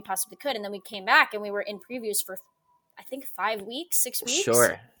anything we possibly could, and then we came back and we were in previews for, I think, 5 weeks, 6 weeks.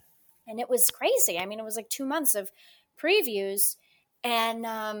 Sure. And it was crazy. I mean, it was like 2 months of previews,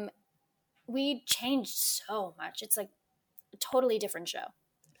 and we changed so much. It's like a totally different show.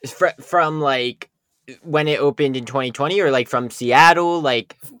 From like when it opened in 2020, or like from Seattle,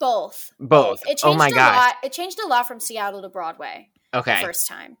 like both. It changed oh my gosh. lot. It changed a lot from Seattle to Broadway. Okay. The first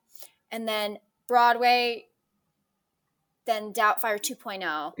time, and then Broadway, then Doubtfire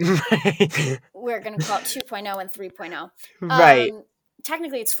 2.0. We're gonna call it 2.0 and 3.0. Right.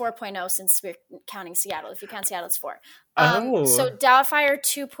 Technically, it's 4.0 since we're counting Seattle. If you count Seattle, it's 4. Oh. So Doubtfire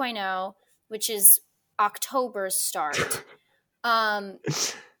 2.0, which is October's start.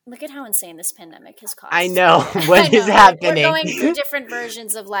 Look at how insane this pandemic has caused. I know. What is happening? We're going through different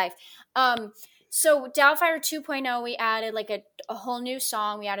versions of life. So Doubtfire 2.0, we added like a whole new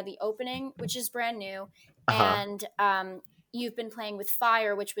song. We added the opening, which is brand new. And You've Been Playing with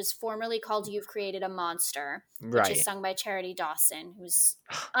Fire, which was formerly called You've Created a Monster, which is sung by Charity Dawson, who's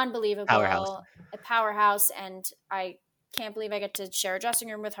unbelievable. A powerhouse. And I can't believe I get to share a dressing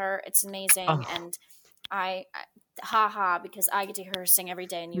room with her. It's amazing. Oh. And I because I get to hear her sing every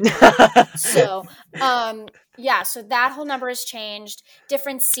day and you don't. So so that whole number has changed.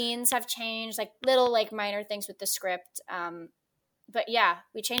 Different scenes have changed, like little like minor things with the script. But yeah,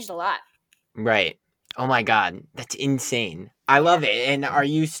 we changed a lot. Right. Oh my God, that's insane. I love it. And are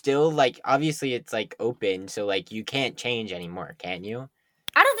you still like, obviously it's like open, so like you can't change anymore, can you?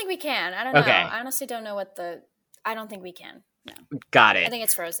 I don't think we can. I don't know. Okay. I honestly don't know I don't think we can. No. Got it. I think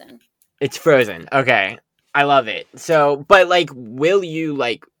it's frozen. It's frozen. Okay. I love it. So, but like, will you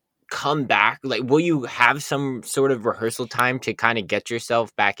like come back? Like, will you have some sort of rehearsal time to kind of get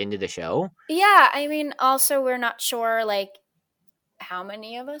yourself back into the show? Yeah. I mean, also we're not sure like how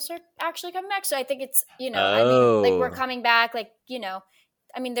many of us are actually coming back. So I think it's, I mean, like we're coming back, like,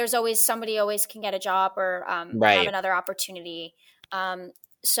 I mean, there's always somebody always can get a job or have another opportunity.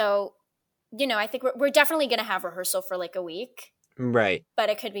 So, I think we're definitely going to have rehearsal for like a week. Right. But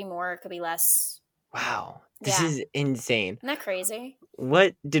it could be more, it could be less. Wow. This is insane. Isn't that crazy?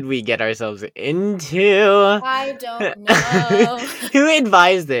 What did we get ourselves into? I don't know. Who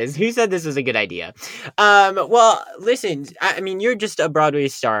advised this? Who said this was a good idea? Well, listen, I mean, you're just a Broadway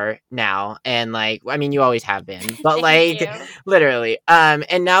star now, and like, I mean, you always have been, but like, literally,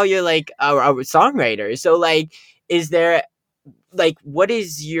 and now you're like a songwriter. So like, is there, like, what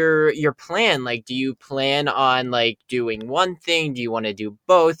is your plan? Like, do you plan on like doing one thing? Do you want to do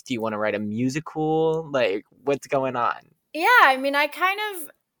both? Do you want to write a musical? Like, what's going on? Yeah, I mean, not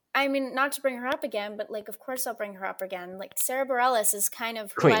to bring her up again, but like, of course I'll bring her up again. Like Sarah Bareilles is kind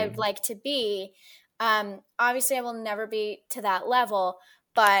of who I'd like to be. Obviously I will never be to that level,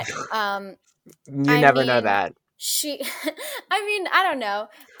 but you never know that. I mean, I don't know,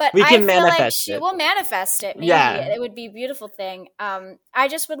 but we can I feel like she will manifest it. Maybe. Yeah. It would be a beautiful thing. I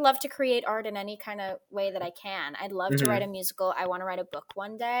just would love to create art in any kind of way that I can. I'd love to write a musical. I want to write a book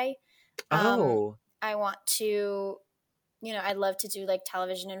one day. I want to, I'd love to do like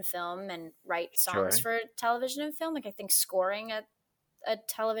television and film and write songs for television and film. Like I think scoring a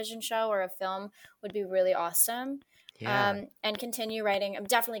television show or a film would be really awesome. Yeah. And continue writing. I'm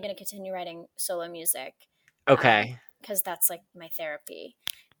definitely going to continue writing solo music. Okay. Because that's like my therapy.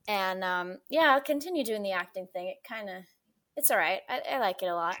 And I'll continue doing the acting thing. It's all right. I like it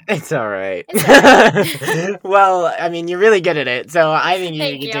a lot. It's all right. It's all right. Well, I mean, you're really good at it, so I think you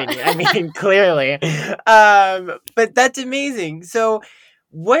should continue. I mean, clearly. But that's amazing. So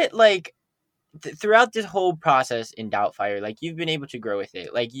what, like, throughout this whole process in Doubtfire, like, you've been able to grow with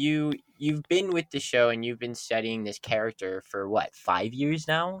it. Like, you've been with the show and you've been studying this character for, what, 5 years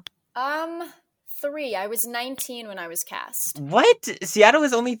now? 3. I was 19 when I was cast. What? Seattle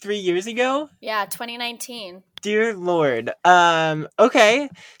was only 3 years ago? Yeah, 2019. Dear Lord. Okay.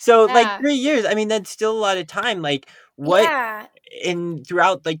 So like 3 years, I mean, that's still a lot of time. Like what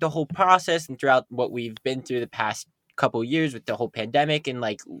throughout like the whole process and throughout what we've been through the past couple years with the whole pandemic and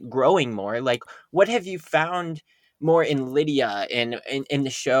like growing more, like what have you found more in Lydia and in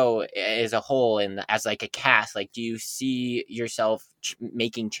the show as a whole and as like a cast? Like, do you see yourself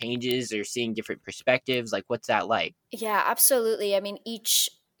making changes or seeing different perspectives? Like, what's that like? Yeah, absolutely. I mean, each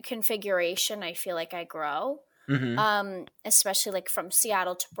configuration, I feel like I grow, especially like from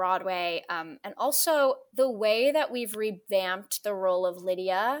Seattle to Broadway. And also the way that we've revamped the role of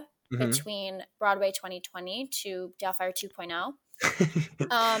Lydia between Broadway 2020 to Doubtfire 2.0.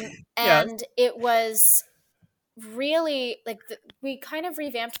 And it was really like we kind of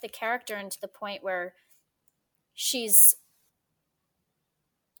revamped the character into the point where she's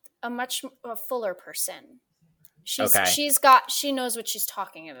a much fuller person. She knows what she's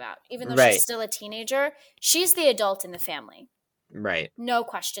talking about. Even though she's still a teenager, she's the adult in the family. Right. No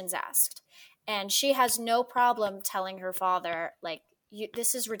questions asked. And she has no problem telling her father, like,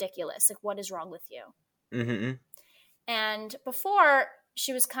 this is ridiculous. Like, what is wrong with you? Mm-hmm. And before,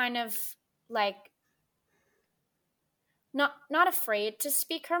 she was kind of like, not afraid to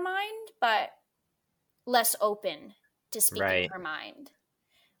speak her mind, but less open to speaking her mind.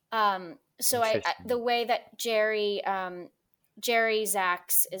 So the way that Jerry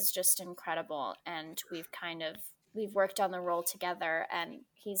Zaks is just incredible, and we've worked on the role together, and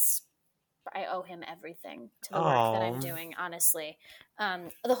I owe him everything to the work that I'm doing, honestly.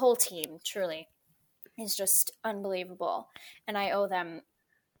 The whole team truly is just unbelievable, and I owe them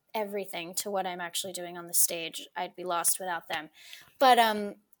everything to what I'm actually doing on the stage. I'd be lost without them. But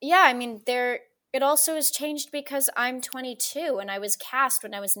I mean, it also has changed because I'm 22 and I was cast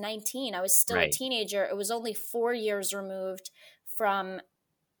when I was 19. I was still a teenager. It was only 4 years removed from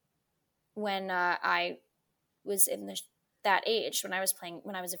when I was in that age, when I was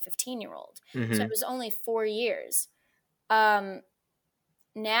a 15-year-old. So it was only 4 years.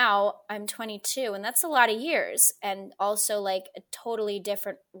 now I'm 22, and that's a lot of years, and also like a totally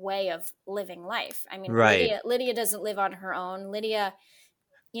different way of living life. I mean, Right. Lydia doesn't live on her own. Lydia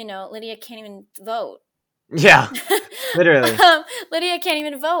can't even vote. Yeah, literally. Lydia can't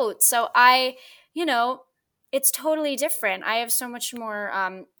even vote. So it's totally different. I have so much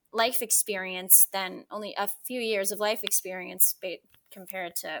more life experience than only a few years of life experience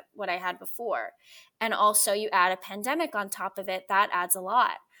compared to what I had before. And also you add a pandemic on top of it, that adds a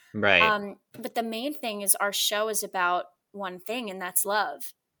lot. Right. But the main thing is our show is about one thing, and that's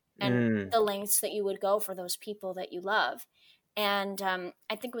love, and the lengths that you would go for those people that you love. And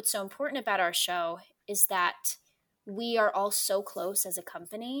I think what's so important about our show is that we are all so close as a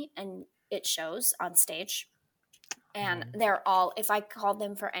company, and it shows on stage. And they're all, if I called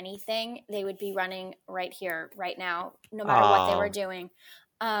them for anything, they would be running right here, right now, no matter what they were doing.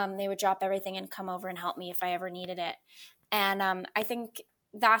 They would drop everything and come over and help me if I ever needed it. And I think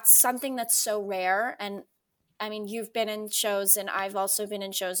that's something that's so rare. And I mean, you've been in shows and I've also been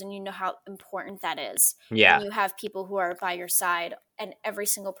in shows, and you know how important that is. Yeah. When you have people who are by your side, and every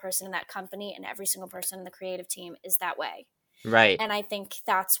single person in that company and every single person in the creative team is that way. Right. And I think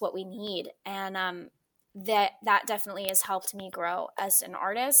that's what we need. And that definitely has helped me grow as an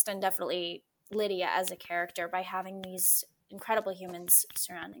artist, and definitely Lydia as a character, by having these incredible humans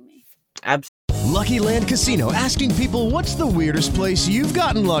surrounding me. Absolutely. Lucky Land Casino, asking people, what's the weirdest place you've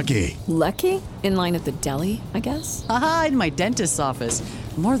gotten lucky? Lucky? In line at the deli, I guess? Aha, in my dentist's office.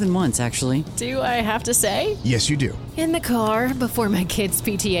 More than once, actually. Do I have to say? Yes, you do. In the car before my kids'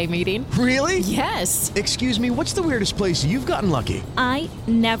 PTA meeting. Really? Yes. Excuse me, what's the weirdest place you've gotten lucky? I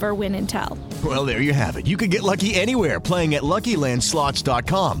never win and tell. Well, there you have it. You can get lucky anywhere, playing at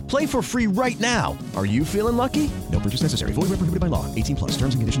LuckyLandSlots.com. Play for free right now. Are you feeling lucky? No purchase necessary. Void where prohibited by law. 18+.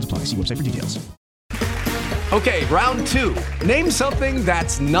 Terms and conditions apply. See website for details. Okay, round two. Name something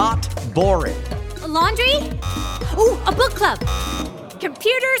that's not boring. A laundry? Ooh, a book club.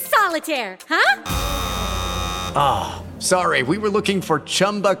 Computer solitaire, huh? Ah, sorry, we were looking for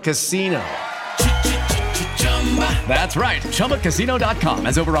Chumba Casino. That's right, ChumbaCasino.com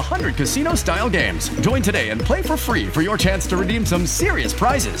has over 100 casino-style games. Join today and play for free for your chance to redeem some serious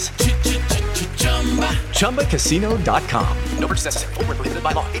prizes. ChumbaCasino.com. No purchase necessary. Void where prohibited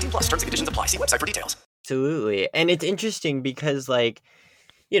by law. 18+. Terms and conditions apply. See website for details. Absolutely. And it's interesting because, like,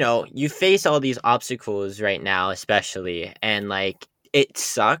 you face all these obstacles right now, especially, and, like, it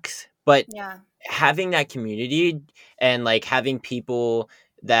sucks, but having that community and, like, having people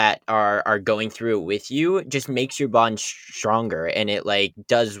that are going through it with you just makes your bond stronger, and it, like,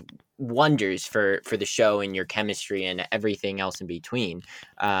 does wonders for the show and your chemistry and everything else in between.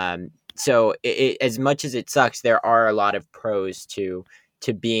 So as much as it sucks, there are a lot of pros to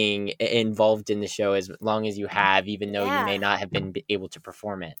being involved in the show, as long as you have, even though you may not have been able to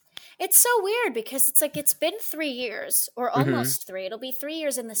perform it. It's so weird because it's like it's been 3 years, or almost 3. It'll be 3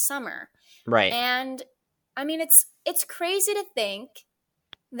 years in the summer. Right. And I mean, it's crazy to think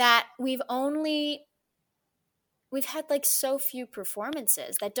that we've had like so few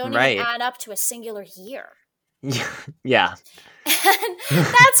performances that don't even add up to a singular year. Yeah. And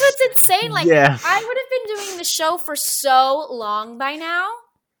that's what's insane. Like, I would have been doing the show for so long by now.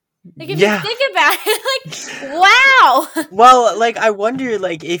 Like, if you think about it, like, wow. Well, like, I wonder,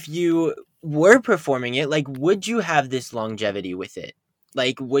 like, if you were performing it, like, would you have this longevity with it?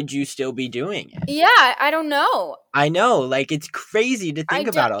 Like, would you still be doing it? Yeah, I don't know. I know, like, it's crazy to think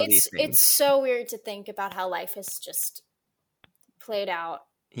about all these things. It's so weird to think about how life has just played out.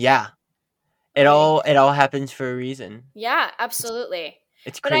 Yeah. It all happens for a reason. Yeah, absolutely.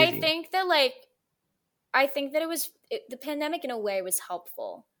 It's crazy. But I think that the pandemic in a way was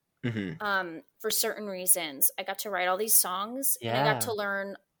helpful. For certain reasons. I got to write all these songs, and I got to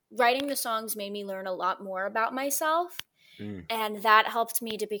learn. Writing the songs made me learn a lot more about myself. And that helped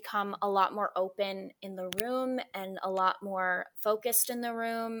me to become a lot more open in the room and a lot more focused in the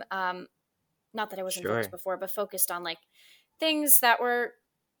room. Not that I wasn't focused before, but focused on like things that were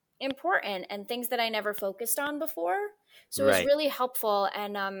important and things that I never focused on before. So it was really helpful.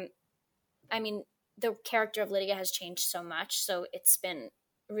 And I mean, the character of Lydia has changed so much. So it's been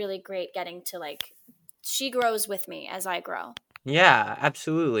really great getting to, like, she grows with me as I grow. Yeah,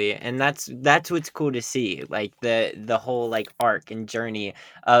 absolutely. And that's what's cool to see, like the whole, like, arc and journey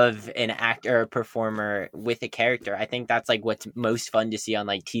of an actor or performer with a character. I think that's, like, what's most fun to see on,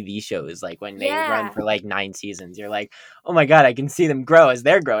 like, TV shows, like when they run for like 9 seasons. You're like, oh my god, I can see them grow as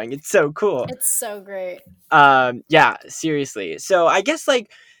they're growing. It's so cool. It's so great. Yeah, seriously. So I guess,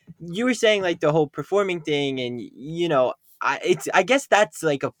 like, you were saying, like, the whole performing thing, and I guess that's,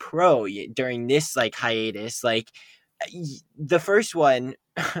 like, a pro during this, like, hiatus. Like, the first one,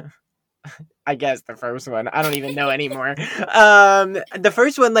 I guess the first one, I don't even know anymore. The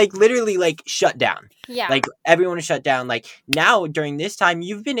first one, like, literally, like, shut down. Yeah. Like, everyone was shut down. Like, now, during this time,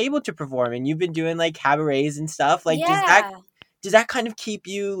 you've been able to perform, and you've been doing, like, cabarets and stuff. Like, does that kind of keep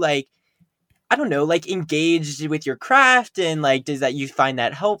you, like, I don't know, like, engaged with your craft, and, like, does that, you find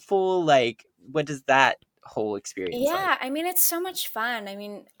that helpful? Like, what does that whole experience like? I mean, it's so much fun. I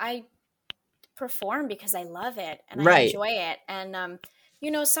mean, I perform because I love it and I Right. enjoy it. And,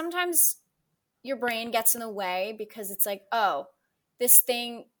 you know, sometimes your brain gets in the way because it's like, oh, this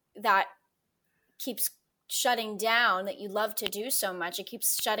thing that keeps shutting down that you love to do so much, it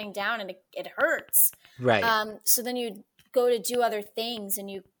keeps shutting down and it hurts. Right. So then you go to do other things and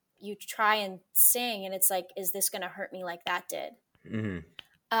you try and sing and it's like, is this going to hurt me like that did?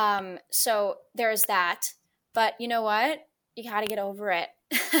 Mm-hmm. So there's that, but you know what? You got to get over it.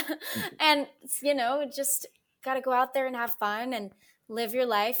 And, you know, just got to go out there and have fun and live your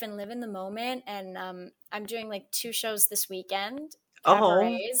life and live in the moment. And I'm doing like 2 shows this weekend.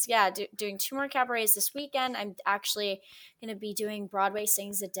 Cabarets. Yeah, doing 2 more cabarets this weekend. I'm actually going to be doing Broadway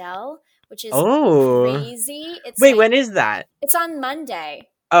Sings Adele, which is crazy. Wait, when is that? It's on Monday.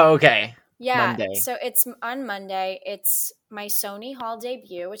 Oh, okay. Yeah, Monday. so it's on Monday. It's my Sony Hall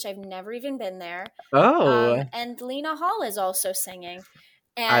debut, which I've never even been there. Oh. And Lena Hall is also singing.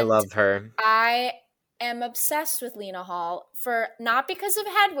 And I love her. I am obsessed with Lena Hall not because of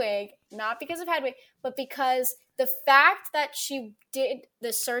Hedwig, but because the fact that she did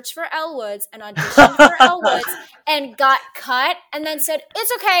the search for Elle Woods and auditioned for Elle Woods and got cut and then said,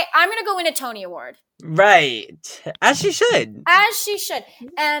 it's okay, I'm going to go win a Tony Award. Right. As she should.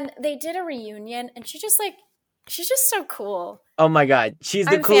 And they did a reunion and she's just so cool. Oh my God. She's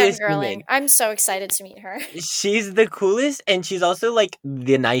the coolest human. I'm so excited to meet her. She's the coolest and she's also like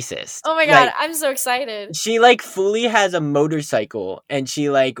the nicest. Oh my God. Like, I'm so excited. She like fully has a motorcycle and she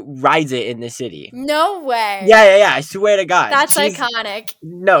like rides it in the city. No way. Yeah. I swear to God. That's iconic.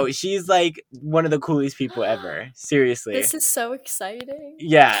 No, she's like one of the coolest people ever. Seriously. This is so exciting.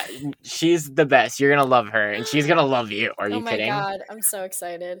 Yeah. She's the best. You're going to love her and she's going to love you. Are you kidding? Oh my God. I'm so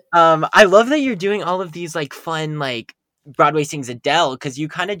excited. I love that you're doing all of these like fun, like Broadway Sings Adele, because you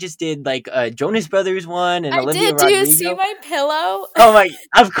kind of just did like a Jonas Brothers one and Olivia Rodrigo. Do you see my pillow? Oh my,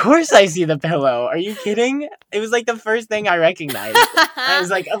 of course I see the pillow. Are you kidding? It was like the first thing I recognized. I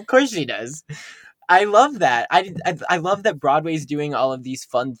was like, of course she does. I love that. I love that Broadway's doing all of these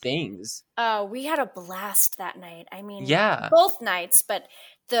fun things. Oh, we had a blast that night. I mean, yeah, both nights, but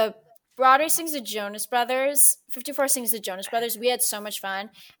the Broadway Sings the Jonas Brothers, 54 Sings the Jonas Brothers, we had so much fun.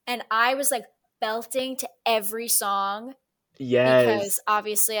 And I was like belting to every song. Yes. Because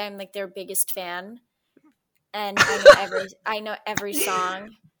obviously I'm like their biggest fan. And I know every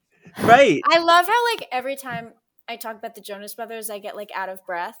song. Right. I love how like every time I talk about the Jonas Brothers, I get like out of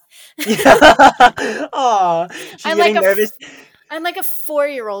breath. Oh, she's getting nervous. I'm like a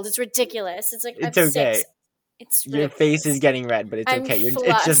 4-year-old. It's ridiculous. It's like it's I'm okay. 6. It's your face is getting red, but it's I'm okay.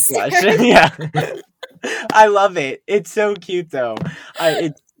 flustered. It's just blush. Yeah. I love it. It's so cute though.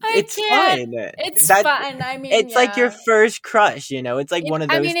 It's fun. It's fun. I mean, it's like your first crush, you know? It's like one of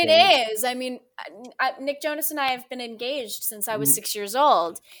those I mean, things. it is. I mean, Nick Jonas and I have been engaged since I was 6 years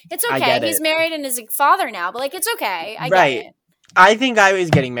old. It's okay. He's married and is a father now, but like, it's okay. I get it. I think I was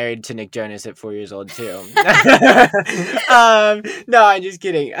getting married to Nick Jonas at 4 years old too. No, I'm just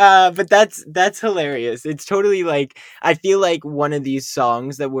kidding. But that's hilarious. It's totally like, I feel like one of these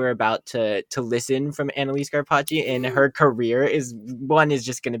songs that we're about to listen from Annalise Carpacci in her career is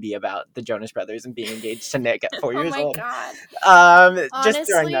just going to be about the Jonas Brothers and being engaged to Nick at 4 years old. Oh my God. Honestly,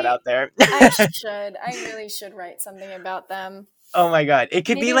 just throwing that out there. I really should write something about them. Oh my God. It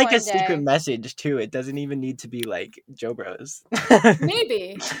could be like a day. secret message too. It doesn't even need to be like Joe Bros.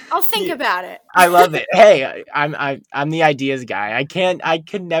 Maybe. I'll think about it. I love it. Hey, I'm the ideas guy. I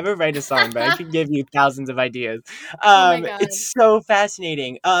could never write a song, but I could give you thousands of ideas. Oh my God. It's so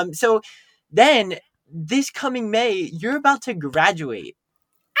fascinating. So then this coming May, you're about to graduate.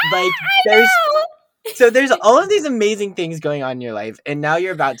 Like there's all of these amazing things going on in your life, and now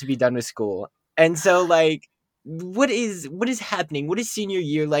you're about to be done with school. And so like what is happening? What is senior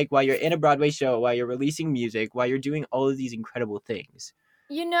year like while you're in a Broadway show, while you're releasing music, while you're doing all of these incredible things?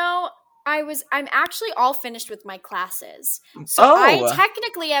 You know, I'm actually all finished with my classes. So I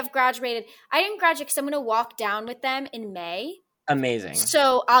technically have graduated. I didn't graduate because I'm going to walk down with them in May. Amazing.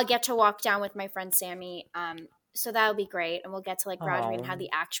 So I'll get to walk down with my friend Sammy. So that'll be great. And we'll get to like graduate and have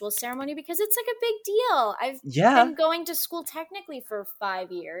the actual ceremony because it's like a big deal. I've been going to school technically for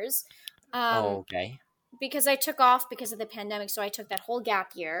 5 years. Okay. Because I took off because of the pandemic. So I took that whole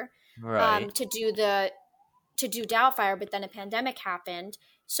gap year to to do Doubtfire, but then a pandemic happened.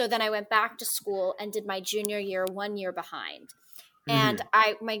 So then I went back to school and did my junior year 1 year behind. And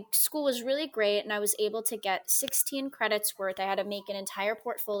my school was really great, and I was able to get 16 credits worth. I had to make an entire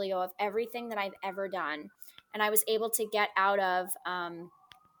portfolio of everything that I've ever done. And I was able to get out of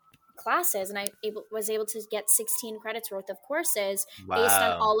classes, and was able to get 16 credits worth of courses based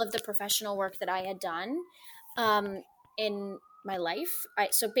on all of the professional work that I had done in my life.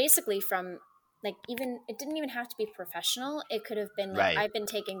 So basically from like, even it didn't even have to be professional. It could have been like, I've been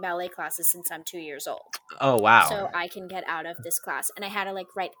taking ballet classes since I'm 2 years old. Oh, wow. So I can get out of this class. And I had to like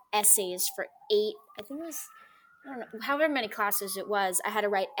write essays for 8, I think it was, I don't know, however many classes it was. I had to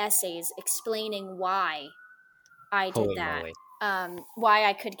write essays explaining why I did that. Why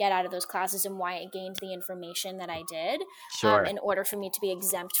I could get out of those classes and why I gained the information that I did in order for me to be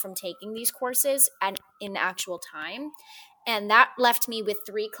exempt from taking these courses and in actual time. And that left me with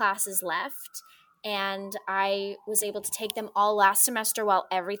 3 classes left. And I was able to take them all last semester while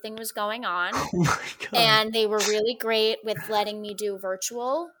everything was going on. Oh my God. And they were really great with letting me do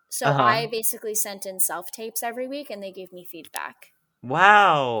virtual. So I basically sent in self-tapes every week, and they gave me feedback.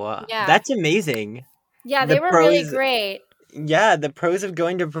 Wow. Yeah. That's amazing. Yeah, they were really great. Yeah, the pros of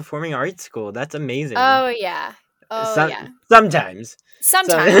going to performing arts school. That's amazing. Oh, yeah. Sometimes.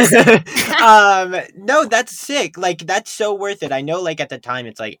 No, that's sick. Like, that's so worth it. I know, like, at the time,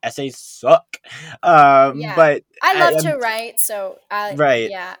 it's like, essays suck. But I love to write, so right.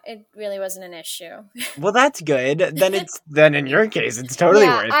 Yeah, it really wasn't an issue. Well, that's good. Then in your case, it's totally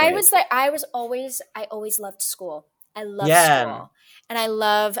worth it. I always loved school. I love school. And I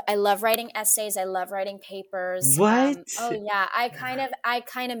love writing essays. I love writing papers. What? I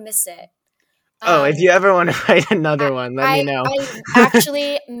kind of miss it. If you ever want to write another one, let me know. I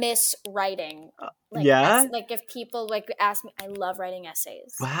actually miss writing. Like if people like ask me, I love writing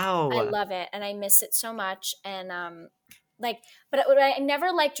essays. Wow. I love it, and I miss it so much. And but I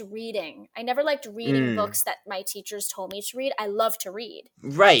never liked reading. I never liked reading books that my teachers told me to read. I love to read.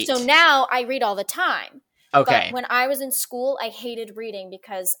 Right. So now I read all the time. Okay. But when I was in school, I hated reading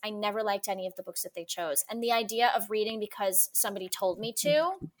because I never liked any of the books that they chose. And the idea of reading because somebody told me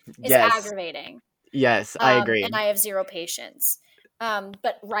to is aggravating. Yes, I agree. And I have zero patience.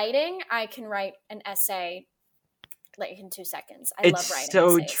 But writing, I can write an essay like in 2 seconds. I love writing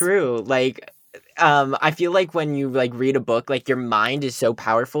so essays. True. Like, I feel like when you like read a book, like your mind is so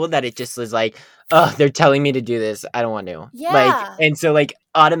powerful that it just is like, oh, they're telling me to do this. I don't want to. Yeah. Like, and so like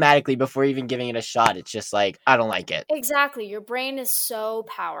automatically before even giving it a shot, it's just like, I don't like it. Exactly. Your brain is so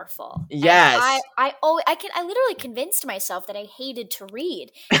powerful. Yes. I literally convinced myself that I hated to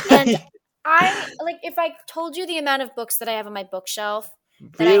read. And if I told you the amount of books that I have on my bookshelf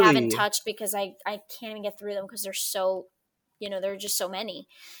that I haven't touched because I can't even get through them because they're so, there are just so many.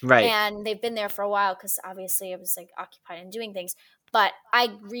 Right. And they've been there for a while because obviously I was like occupied and doing things. But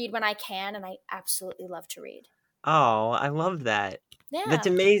I read when I can, and I absolutely love to read. Oh, I love that. Yeah. That's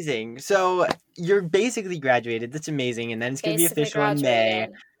amazing. So you're basically graduated. That's amazing. And then it's going to be official in May.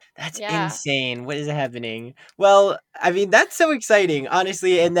 That's insane. What is happening? Well, I mean, that's so exciting,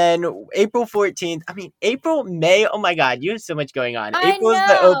 honestly. And then April 14th, May. Oh my God, you have so much going on. April's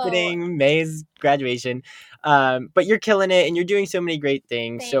the opening, May's graduation. But you're killing it and you're doing so many great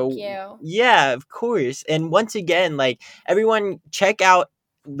things. Thank you. Yeah, of course. And once again, like everyone check out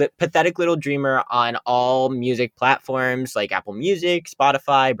Pathetic Little Dreamer on all music platforms like Apple Music,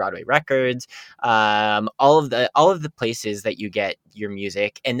 Spotify, Broadway Records, all of the places that you get your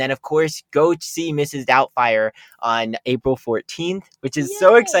music. And then of course go see Mrs. Doubtfire on April 14th, which is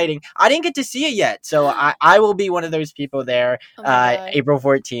so exciting. I didn't get to see it yet, so I will be one of those people there April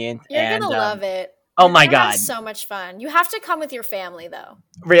 14th. You're gonna love it. Oh my God. So much fun. You have to come with your family though.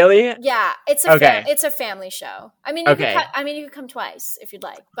 Really? Yeah, it's a family show. I mean, you could come twice if you'd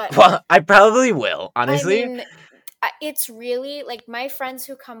like, but well, I probably will, honestly. I mean, it's really like my friends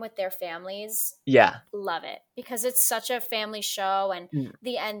who come with their families love it because it's such a family show and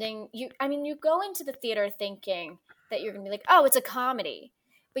the ending, you go into the theater thinking that you're going to be like, "Oh, it's a comedy."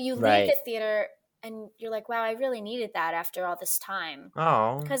 But you leave the theater and you're like, wow, I really needed that after all this time.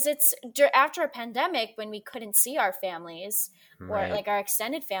 Oh. Because it's after a pandemic when we couldn't see our families or like our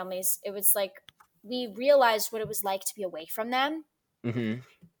extended families, it was like we realized what it was like to be away from them. Mm-hmm.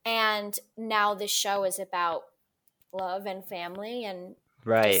 And now this show is about love and family and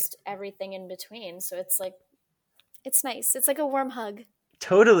just everything in between. So it's like, it's nice. It's like a warm hug.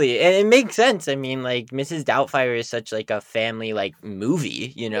 Totally. And it makes sense. I mean, like, Mrs. Doubtfire is such, like, a family, like,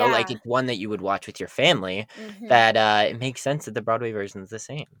 movie, Like, it's one that you would watch with your family that it makes sense that the Broadway version is the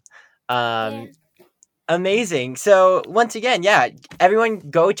same. Amazing. So once again, yeah, everyone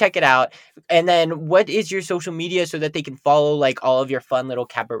go check it out. And then what is your social media so that they can follow like all of your fun little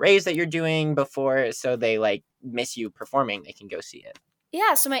cabarets that you're doing before, so they like miss you performing, they can go see it.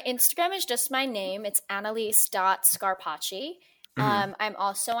 Yeah, so my Instagram is just my name. It's Annalise.Scarpacci. I'm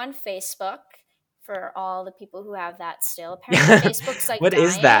also on Facebook for all the people who have that still. Apparently Facebook's like What dying.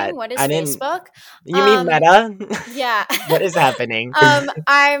 is that? What is I didn't- Facebook? You mean Meta? Yeah. What is happening?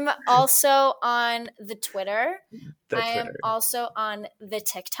 I'm also on the Twitter. The I am Twitter. also on the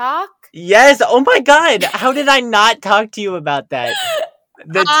TikTok. Yes. Oh my God. How did I not talk to you about that?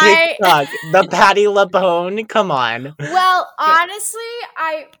 The TikTok, the Patty LaPone. Come on. Well, honestly,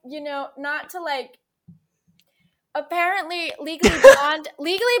 not to like. Apparently, Legally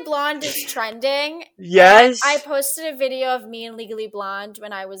Blonde is trending. Yes. I posted a video of me and Legally Blonde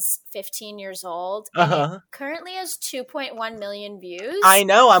when I was 15 years old. Uh-huh. It currently has 2.1 million views. I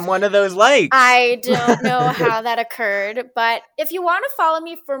know. I'm one of those likes. I don't know how that occurred, but if you want to follow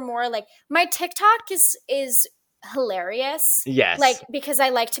me for more, like my TikTok is hilarious. Yes. Like, because I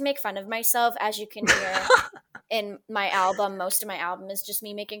like to make fun of myself, as you can hear in my album. Most of my album is just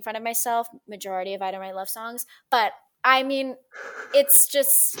me making fun of myself. Majority of I Don't Write Love Songs. But I mean, it's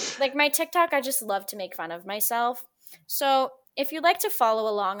just like my TikTok, I just love to make fun of myself. So if you'd like to follow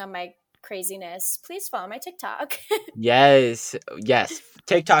along on my craziness, please follow my TikTok. Yes.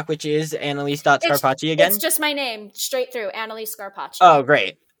 TikTok, which is Annalise.Scarpacci again? It's just my name, straight through, Annalise Scarpacci. Oh,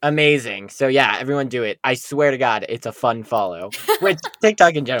 great. Amazing. So yeah, everyone do it. I swear to God, it's a fun follow. Which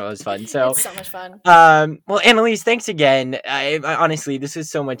TikTok in general is fun. So it's so much fun. Well, Annalise, thanks again. I honestly, this was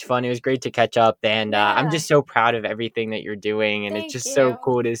so much fun. It was great to catch up, and I'm just so proud of everything that you're doing, and it's just so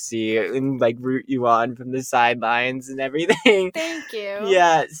cool to see and like root you on from the sidelines and everything. Thank you.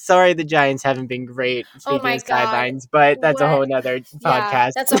 Yeah, sorry the Giants haven't been great speaking of sidelines, but that's a whole nother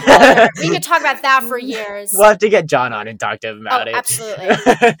podcast. That's a whole other. We could talk about that for years. We'll have to get John on and talk to him about it.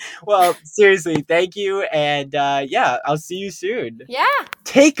 Absolutely. Well, seriously, thank you, and I'll see you soon. Yeah.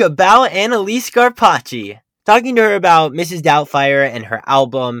 Take about Annalise Scarpacci. Talking to her about Mrs. Doubtfire and her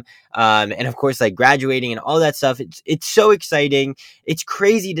album, and of course, like graduating and all that stuff. It's so exciting. It's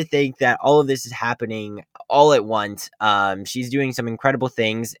crazy to think that all of this is happening all at once. She's doing some incredible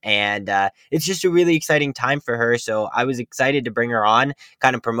things, and it's just a really exciting time for her. So I was excited to bring her on,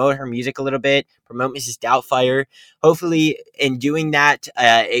 kind of promote her music a little bit, promote Mrs. Doubtfire. Hopefully, in doing that,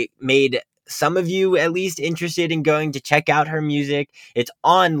 it made some of you at least interested in going to check out her music. It's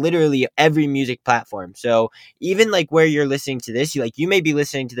on literally every music platform. So even like where you're listening to this, you may be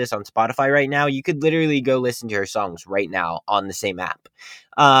listening to this on Spotify right now. You could literally go listen to her songs right now on the same app.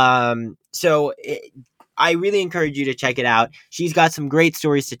 I really encourage you to check it out. She's got some great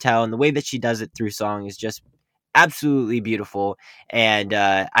stories to tell, and the way that she does it through song is just absolutely beautiful, and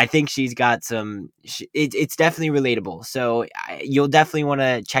I think she's got it's definitely relatable, so you'll definitely want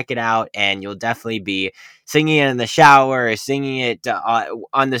to check it out, and you'll definitely be singing it in the shower or singing it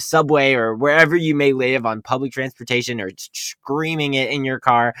on the subway or wherever you may live, on public transportation, or screaming it in your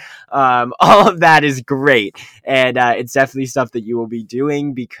car. All of that is great, and it's definitely stuff that you will be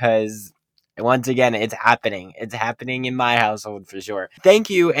doing, because once again, it's happening. It's happening in my household for sure. Thank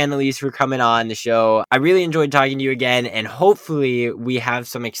you, Annalise, for coming on the show. I really enjoyed talking to you again, and hopefully we have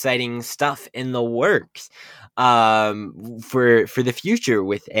some exciting stuff in the works for the future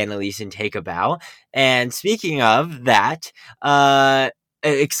with Annalise and Take a Bow. And speaking of that,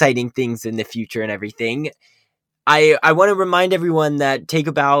 exciting things in the future and everything, I want to remind everyone that Take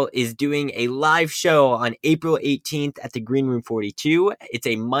a Bow is doing a live show on April 18th at the Green Room 42. It's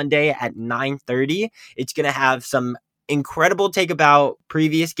a Monday at 9:30. It's going to have some incredible Take a Bow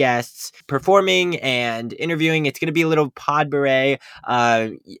previous guests performing and interviewing. It's going to be a little pod beret.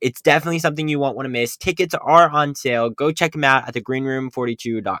 It's definitely something you won't want to miss. Tickets are on sale. Go check them out at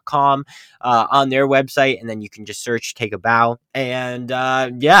thegreenroom42.com on their website, and then you can just search Take a Bow. And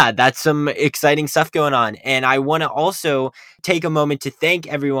that's some exciting stuff going on. And I want to also take a moment to thank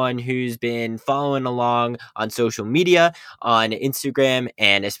everyone who's been following along on social media, on Instagram,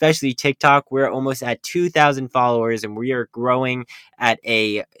 and especially TikTok. We're almost at 2,000 followers, and we are growing at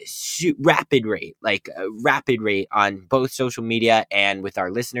a rapid rate on both social media and with our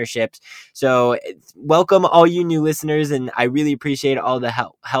listenerships. So welcome all you new listeners, and I really appreciate all the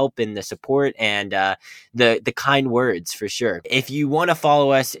help and the support and the kind words for sure. If you want to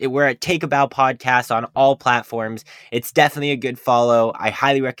follow us, we're at Take a Bow Podcast on all platforms. It's definitely a good follow. I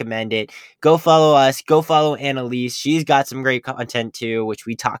highly recommend it. Go follow us. Go follow Annalise. She's got some great content too, which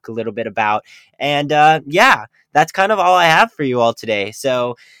we talk a little bit about. And that's kind of all I have for you all today.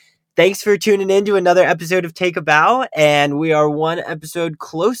 So Thanks for tuning in to another episode of Take a Bow, and we are one episode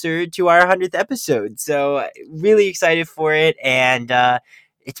closer to our 100th episode. So really excited for it, and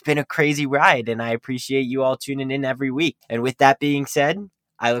it's been a crazy ride, and I appreciate you all tuning in every week. And with that being said,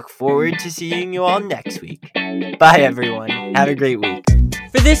 I look forward to seeing you all next week. Bye, everyone. Have a great week.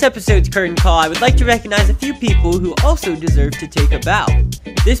 For this episode's curtain call, I would like to recognize a few people who also deserve to take a bow.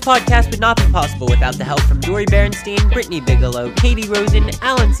 This podcast would not be possible without the help from Dory Berenstein, Brittany Bigelow, Katie Rosen,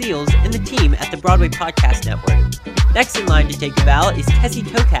 Alan Seals, and the team at the Broadway Podcast Network. Next in line to take a bow is Tessie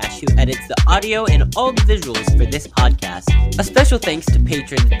Tokash, who edits the audio and all the visuals for this podcast. A special thanks to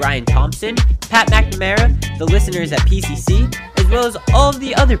patrons Brian Thompson, Pat McNamara, the listeners at PCC, as well as all of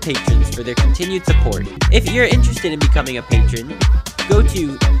the other patrons for their continued support. If you're interested in becoming a patron, go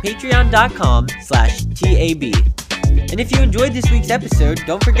to patreon.com/TAB. And if you enjoyed this week's episode,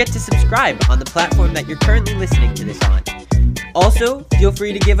 don't forget to subscribe on the platform that you're currently listening to this on. Also, feel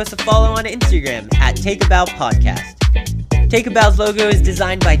free to give us a follow on Instagram at Take a Bow Podcast. Take a Bow's logo is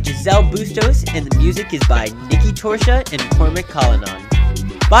designed by Giselle Bustos, and the music is by Nikki Torsha and Cormac Collinon.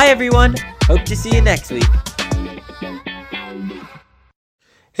 Bye everyone, hope to see you next week.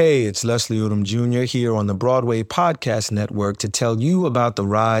 Hey, it's Leslie Odom Jr. here on the Broadway Podcast Network to tell you about the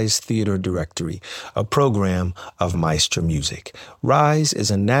Rise Theater Directory, a program of Maestro Music. Rise is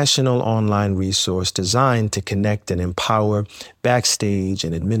a national online resource designed to connect and empower backstage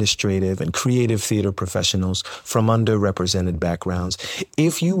and administrative and creative theater professionals from underrepresented backgrounds.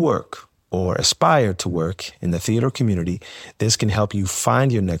 If you work or aspire to work in the theater community, this can help you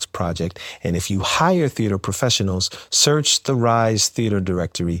find your next project. And if you hire theater professionals, search the Rise Theater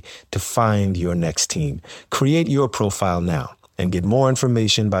Directory to find your next team. Create your profile now and get more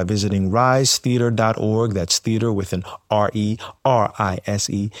information by visiting risetheater.org. That's theater with an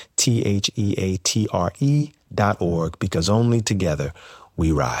RERISETHEATRE.org, because only together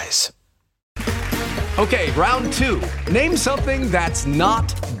we rise. Okay, round two. Name something that's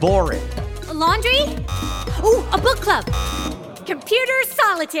not boring. A laundry? Ooh, a book club. Computer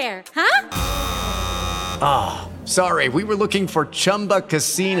solitaire, huh? Ah, sorry, we were looking for Chumba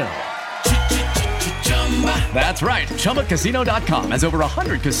Casino. That's right, ChumbaCasino.com has over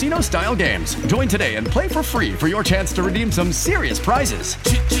 100 casino-style games. Join today and play for free for your chance to redeem some serious prizes.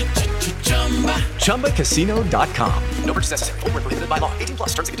 ChumbaCasino.com. No purchase necessary. Void where prohibited by law.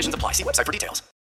 18+ terms and conditions apply. See website for details.